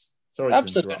service. Sorry,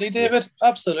 absolutely, David.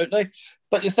 Absolutely.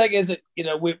 But the thing is that,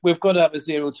 we've got to have a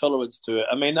zero tolerance to it.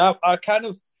 I mean, I kind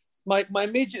of, my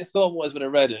immediate thought was when I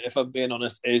read it, if I'm being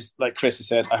honest, is like Chris has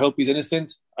said, I hope he's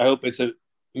innocent. I hope it's a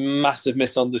massive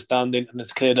misunderstanding and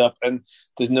it's cleared up and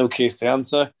there's no case to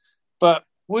answer. But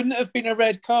wouldn't it have been a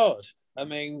red card? I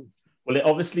mean... Well, it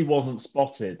obviously wasn't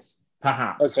spotted,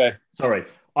 perhaps. Okay. Sorry.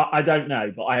 I don't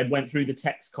know, but I had went through the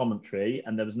text commentary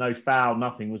and there was no foul,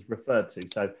 nothing was referred to.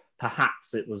 So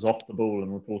perhaps it was off the ball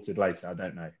and reported later. I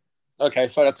don't know. Okay,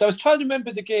 fair enough. So I was trying to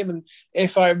remember the game, and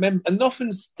if I remember, and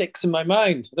nothing sticks in my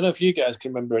mind. I don't know if you guys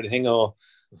can remember anything, or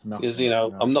because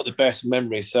I'm not the best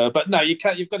memory. So, but no, you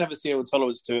can't. You've got to have a zero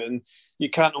tolerance to it, and you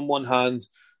can't, on one hand,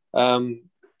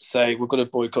 say we're going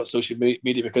to boycott social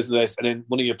media because of this, and then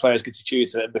one of your players gets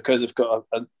accused of it because they've got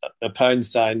a pound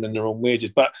sign and their own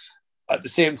wages. But at the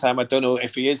same time, I don't know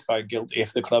if he is found guilty,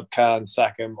 if the club can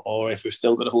sack him, or if we're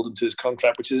still going to hold him to his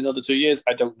contract, which is another 2 years.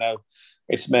 I don't know.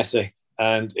 It's messy.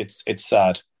 And it's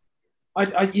sad.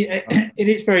 It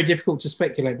is very difficult to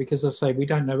speculate because, as I say, we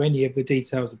don't know any of the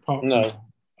details apart from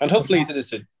and hopefully he's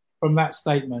innocent from that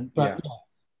statement. But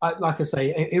like I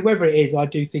say, whoever it is, I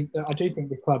do think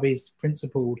the club is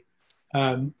principled.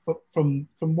 From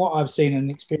what I've seen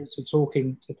and experience of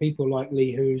talking to people like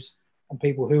Lee Hoos and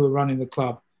people who are running the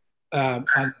club, and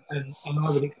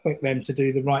I would expect them to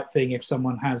do the right thing if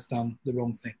someone has done the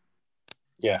wrong thing.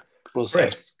 Yeah. Well,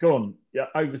 Chris, go on. Yeah,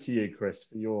 over to you, Chris,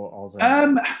 for your...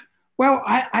 Well,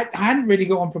 I hadn't really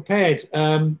got on prepared,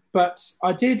 but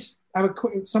I did have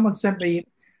someone sent me a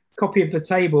copy of the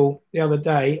table the other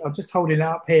day. I'm just holding it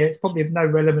up here. It's probably of no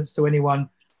relevance to anyone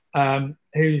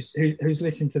who's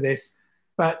listened to this.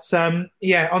 But, on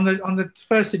the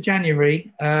 1st of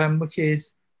January, which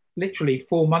is literally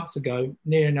 4 months ago,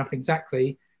 near enough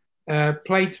exactly,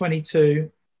 played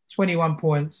 22, 21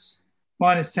 points,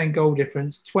 minus 10 goal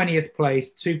difference, 20th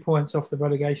place, 2 points off the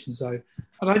relegation zone.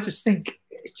 And I just think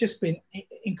it's just been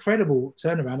incredible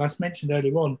turnaround. As mentioned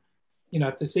earlier on,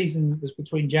 if the season was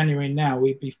between January and now,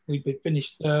 we'd be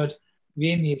finished third,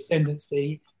 be in the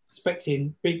ascendancy,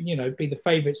 expecting be the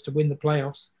favourites to win the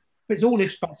playoffs. it's all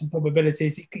ifs, buts, and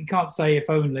probabilities. You can't say if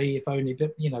only, but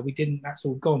we didn't. That's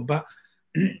all gone. But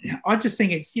I just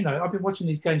think it's I've been watching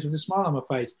these games with a smile on my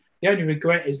face. The only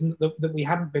regret is that we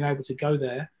haven't been able to go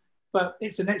there. But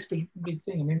it's the next big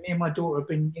thing. I mean, me and my daughter have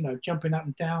been jumping up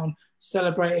and down,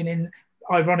 celebrating in,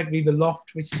 ironically, the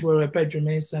loft, which is where her bedroom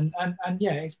is, and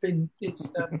yeah, it's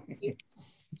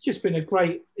just been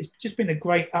a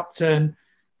great upturn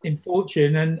in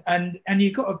fortune, and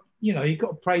you've got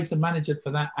to praise the manager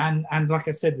for that, and like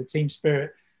I said, the team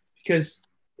spirit, because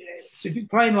to be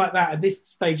playing like that at this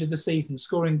stage of the season,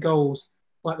 scoring goals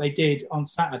like they did on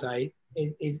Saturday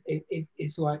is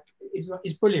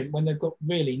brilliant when they've got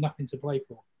really nothing to play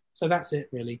for. So that's it,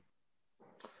 really.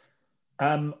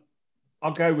 I'll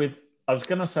go with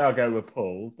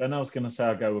Paul. Then I was going to say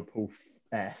I'll go with Paul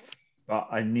F. But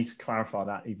I need to clarify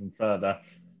that even further.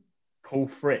 Paul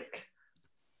Frick.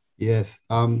 Yes.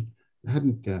 It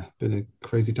hadn't been a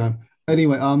crazy time.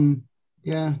 Anyway,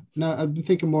 I've been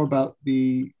thinking more about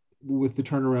with the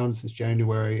turnaround since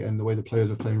January and the way the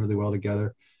players are playing really well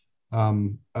together.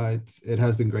 It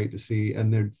has been great to see,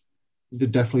 and they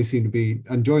definitely seem to be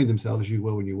enjoying themselves, as you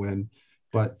will when you win.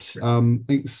 But I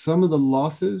think some of the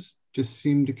losses just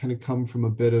seem to kind of come from a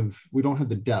bit of, we don't have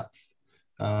the depth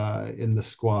in the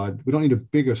squad. We don't need a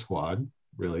bigger squad,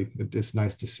 really. It's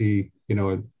nice to see,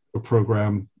 a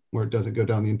program where it doesn't go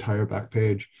down the entire back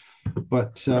page.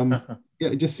 But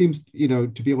it just seems,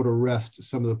 to be able to rest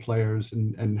some of the players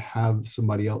and have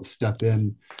somebody else step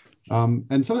in.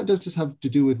 And some of it does just have to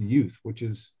do with youth, which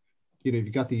is,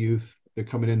 you've got the youth, they're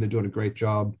coming in, they're doing a great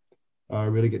job,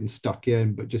 really getting stuck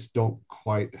in, but just don't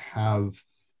quite have,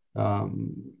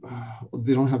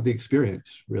 they don't have the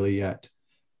experience really yet.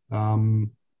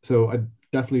 So I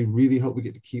definitely really hope we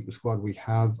get to keep the squad we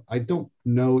have. I don't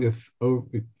know if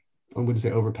I wouldn't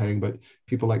say overpaying, but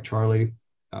people like Charlie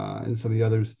and some of the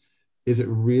others, is it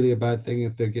really a bad thing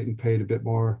if they're getting paid a bit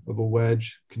more of a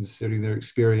wedge, considering their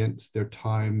experience, their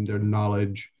time, their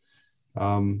knowledge,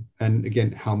 and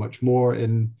again, how much more,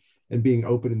 and being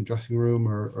open in the dressing room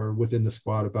or within the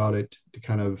squad about it, to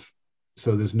kind of,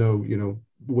 so there's no,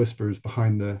 whispers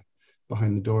behind the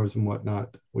doors and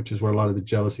whatnot, which is where a lot of the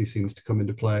jealousy seems to come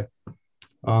into play.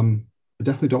 I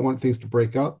definitely don't want things to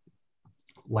break up.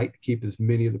 Like to keep as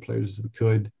many of the players as we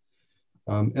could.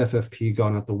 FFP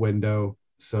gone out the window,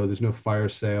 so there's no fire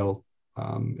sale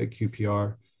at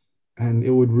QPR. And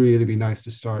it would really be nice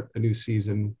to start a new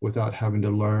season without having to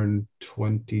learn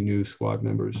 20 new squad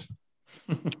members.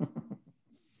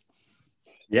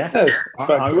 Yes,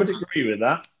 I would agree with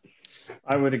that.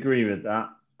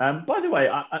 By the way,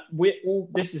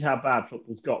 this is how bad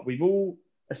football's got. We've all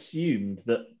assumed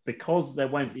that because there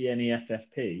won't be any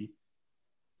FFP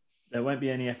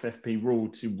rule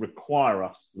to require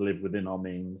us to live within our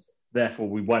means. Therefore,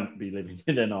 we won't be living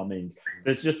within our means.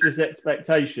 There's just this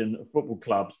expectation of football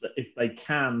clubs that if they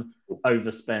can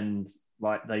overspend,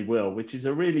 like they will, which is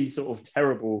a really sort of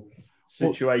terrible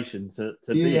situation to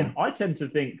be in. I tend to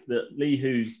think that Lee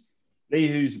Hughes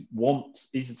he's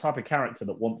the type of character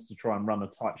that wants to try and run a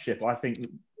tight ship. I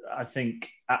think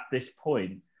at this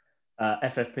point,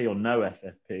 FFP or no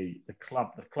FFP, the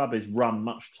club is run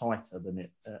much tighter than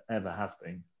it ever has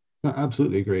been. I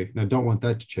absolutely agree. And I don't want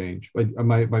that to change. But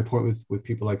my point with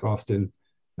people like Austin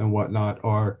and whatnot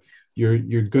are you're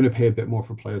going to pay a bit more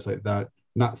for players like that,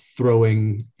 not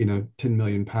throwing £10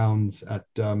 million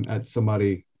at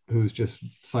somebody who's just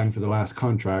signed for the last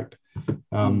contract,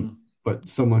 but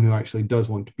someone who actually does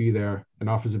want to be there and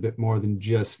offers a bit more than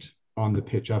just on the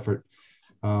pitch effort.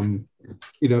 And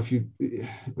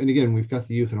again, we've got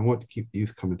the youth, and I want to keep the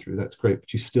youth coming through. That's great,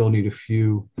 but you still need a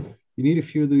few. You need a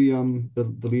few of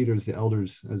the leaders, the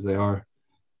elders, as they are,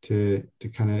 to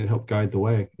kind of help guide the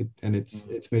way.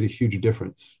 It's made a huge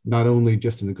difference, not only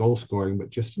just in the goal scoring, but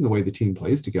just in the way the team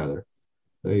plays together.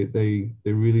 They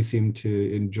really seem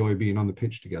to enjoy being on the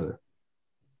pitch together.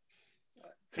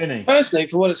 Finney. Personally,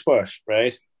 for what it's worth,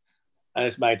 right? And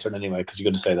it's my turn anyway, because you're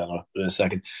going to say that in a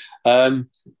second.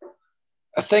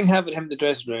 I think having him in the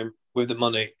dressing room with the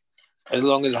money, as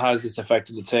long as it has this effect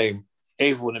on the team,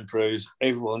 everyone improves.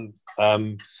 Everyone,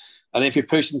 and if you're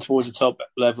pushing towards the top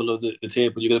level of the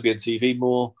table, you're going to be on TV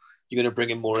more. You're going to bring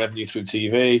in more revenue through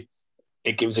TV.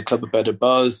 It gives the club a better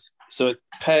buzz, so it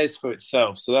pays for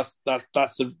itself. So that's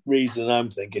the reason I'm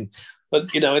thinking. But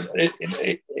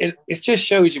it just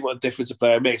shows you what difference a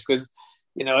player makes. Because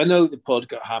I know the pod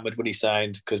got hammered when he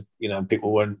signed because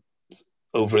people weren't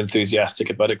over enthusiastic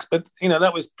about it, but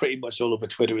that was pretty much all over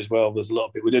Twitter as well. There's a lot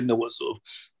of people who didn't know what sort of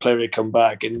player he'd come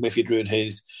back, and if he'd ruined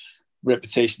his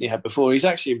reputation he had before. He's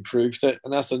actually improved it,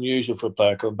 and that's unusual for a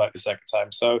player coming back the second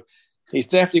time. So he's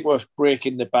definitely worth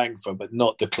breaking the bank for, but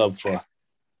not the club for.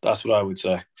 That's what I would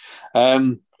say.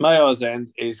 My odds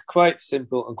end is quite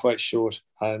simple and quite short.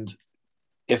 And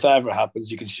if that ever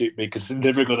happens, you can shoot me because it's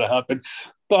never going to happen.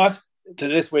 But to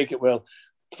this week, it will.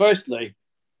 Firstly,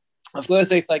 I've got to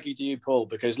say thank you to you, Paul,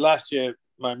 because last year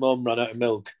my mum ran out of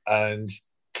milk and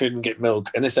couldn't get milk.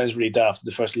 And this sounds really daft.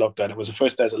 The first lockdown, it was the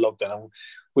first days of lockdown. And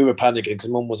we were panicking because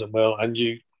mum wasn't well. And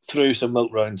you threw some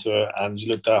milk round to her and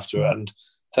you looked after her. And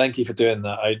thank you for doing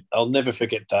that. I'll never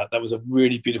forget that. That was a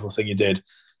really beautiful thing you did.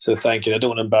 So thank you. I don't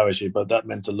want to embarrass you, but that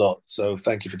meant a lot. So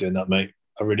thank you for doing that, mate.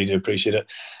 I really do appreciate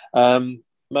it.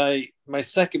 My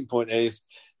second point is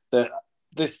that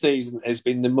this season has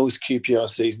been the most QPR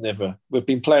season ever. We've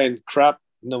been playing crap.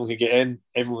 No one could get in.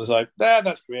 Everyone was like,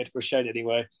 that's great. We're shite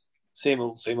anyway. Same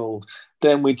old, same old.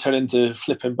 Then we turn into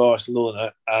flipping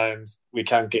Barcelona and we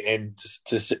can't get in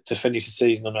to finish the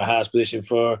season on our highest position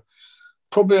for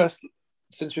probably us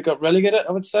since we got relegated,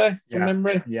 I would say, from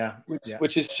memory. Yeah.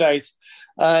 Which is shite.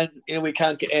 And, we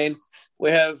can't get in.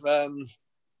 We haven't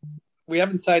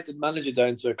tied the manager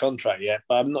down to a contract yet,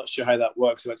 but I'm not sure how that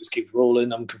works. If it just keeps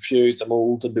rolling, I'm confused, I'm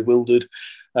old, I'm bewildered.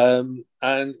 And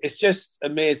it's just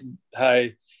amazing how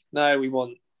now we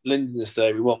want Linden to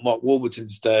stay, we want Mark Warburton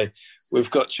to stay.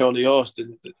 We've got Charlie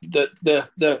Austin.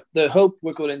 The hope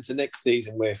we're going into next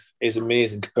season with is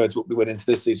amazing compared to what we went into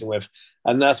this season with.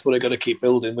 And that's what I've got to keep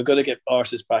building. We've got to get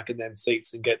Arsenal back in them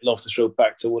seats and get Loftus Road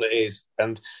back to what it is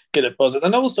and get it buzzing.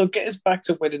 And also get us back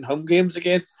to winning home games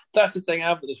again. That's the thing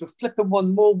after this. We're flipping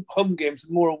one more home games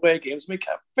and more away games. We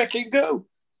can't freaking go.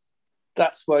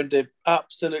 That's why the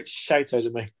absolute shite out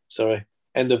of me. Sorry.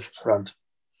 End of rant.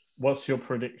 What's your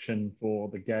prediction for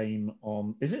the game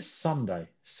on? Is it Sunday?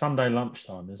 Sunday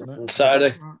lunchtime, isn't it?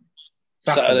 Saturday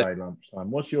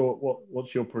lunchtime. What's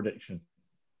your prediction?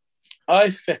 I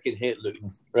fucking hate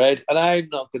Luton, right? And I'm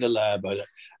not going to lie about it.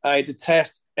 I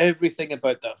detest everything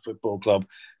about that football club.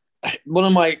 One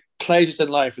of my pleasures in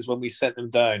life is when we sent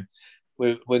them down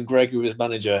when Gregory was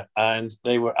manager, and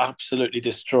they were absolutely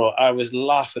distraught. I was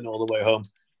laughing all the way home.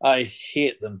 I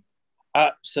hate them.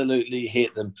 Absolutely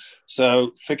hate them.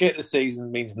 So forget the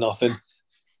season means nothing.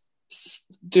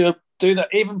 Do that.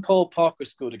 Even Paul Parker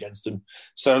scored against them.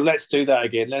 So let's do that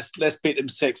again. Let's beat them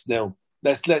 6-0.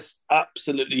 Let's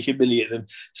absolutely humiliate them.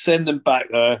 Send them back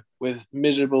there with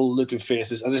miserable looking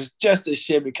faces. And it's just a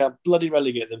shame we can't bloody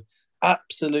relegate them.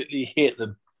 Absolutely hate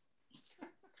them.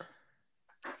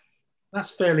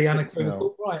 That's fairly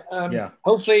unequivocal, right? Yeah.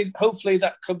 Hopefully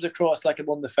that comes across like I'm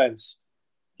on the fence.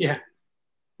 Yeah.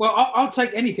 Well, I'll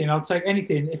take anything. I'll take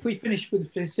anything. If we finish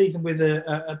with the season with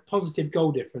a positive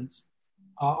goal difference,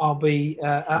 I'll be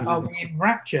in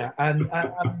rapture, and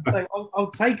so I'll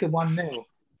take a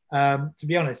 1-0. To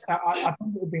be honest, I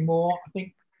think it would be more. I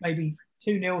think maybe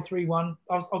 2-0, 3-1.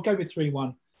 I'll go with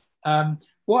 3-1.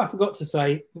 What I forgot to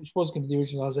say, which was going to be the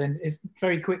original end, is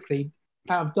very quickly,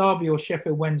 out of Derby or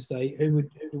Sheffield Wednesday, who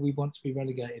do we want to be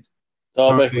relegated?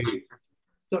 Derby.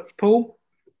 Paul?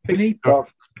 Finney?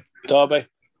 Derby.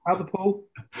 Other Paul?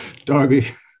 Derby.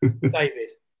 David?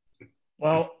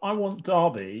 Well, I want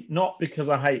Derby, not because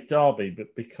I hate Derby,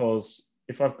 but because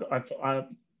if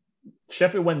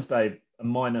Sheffield Wednesday are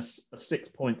minus 6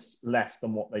 points less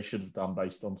than what they should have done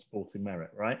based on sporting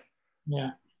merit, right? Yeah.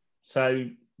 So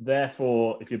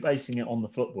therefore, if you're basing it on the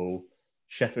football,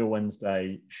 Sheffield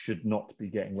Wednesday should not be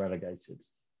getting relegated.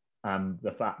 And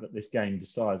the fact that this game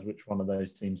decides which one of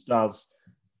those teams does,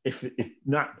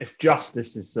 if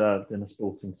justice is served in a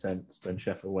sporting sense, then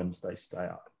Sheffield Wednesday stay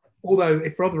up. Although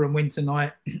if Rotherham win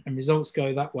tonight and results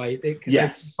go that way, they could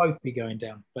both be going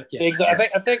down. But yeah, exactly.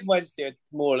 I think Wednesday are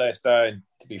more or less down.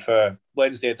 To be fair,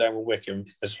 Wednesday are down with Wickham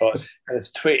as far as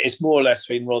it's more or less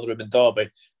between Rotherham and Derby.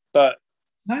 But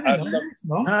no, it's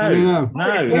not.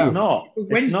 No, it's not.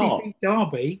 Wednesday beat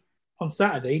Derby on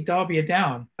Saturday. Derby are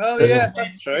down. Oh yeah,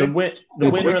 that's true. The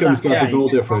winner of that got the goal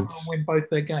difference. Win both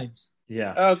their games.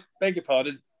 Yeah. Oh, beg your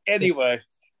pardon. Anyway,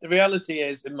 the reality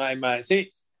is, in my mind, see,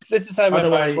 this is how my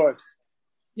mind works.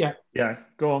 Yeah. Yeah,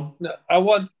 go on. No, I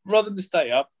want Rotherham to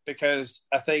stay up because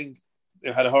I think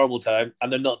they've had a horrible time and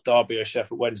they're not Derby or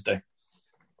Sheffield Wednesday.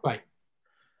 Right.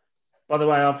 By the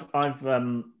way,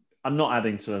 I'm not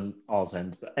adding to an R's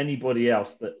end, but anybody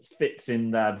else that fits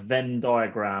in that Venn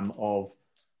diagram of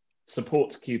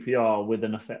support to QPR with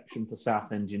an affection for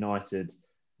Southend United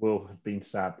will have been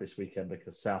sad this weekend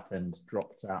because Southend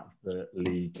dropped out of the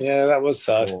league. Yeah, that was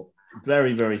sad.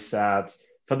 Very, very sad.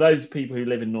 For those people who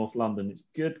live in North London, it's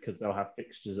good because they'll have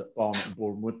fixtures at Barnet and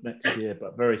Bournemouth next year,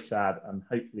 but very sad, and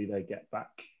hopefully they get back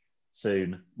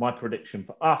soon. My prediction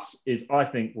for us is I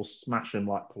think we'll smash them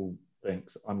like Paul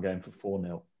thinks. I'm going for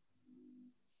 4-0.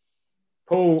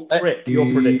 Paul, Rick,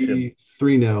 your prediction?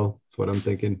 3-0 is what I'm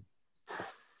thinking.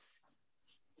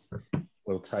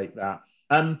 We'll take that.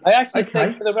 I actually Okay.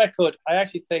 think, for the record,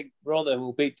 Rotherham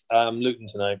will beat Luton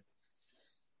tonight.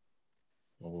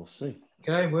 Well, we'll see.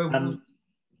 Okay, well,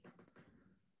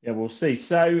 Yeah, we'll see.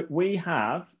 So we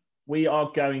are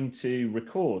going to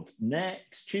record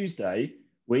next Tuesday.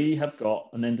 We have got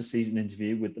an end of season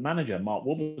interview with the manager, Mark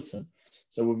Warburton.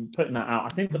 So we'll be putting that out.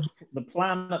 I think the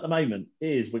plan at the moment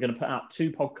is we're going to put out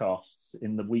 2 podcasts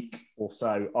in the week or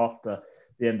so after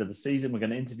the end of the season. We're going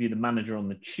to interview the manager on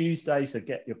the Tuesday, so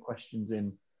get your questions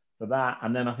in for that.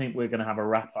 And then I think we're going to have a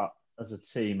wrap up as a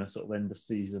team, a sort of end of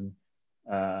season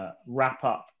wrap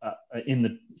up in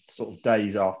the sort of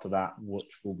days after that,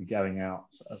 which will be going out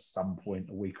at some point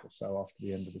a week or so after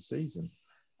the end of the season.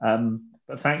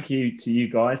 But thank you to you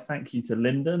guys. Thank you to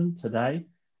Lyndon today.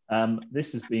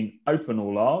 This has been Open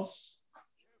All Ours.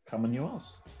 Come on, you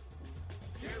Ours.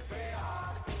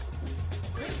 QPR,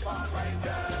 Brisbane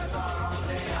Rangers.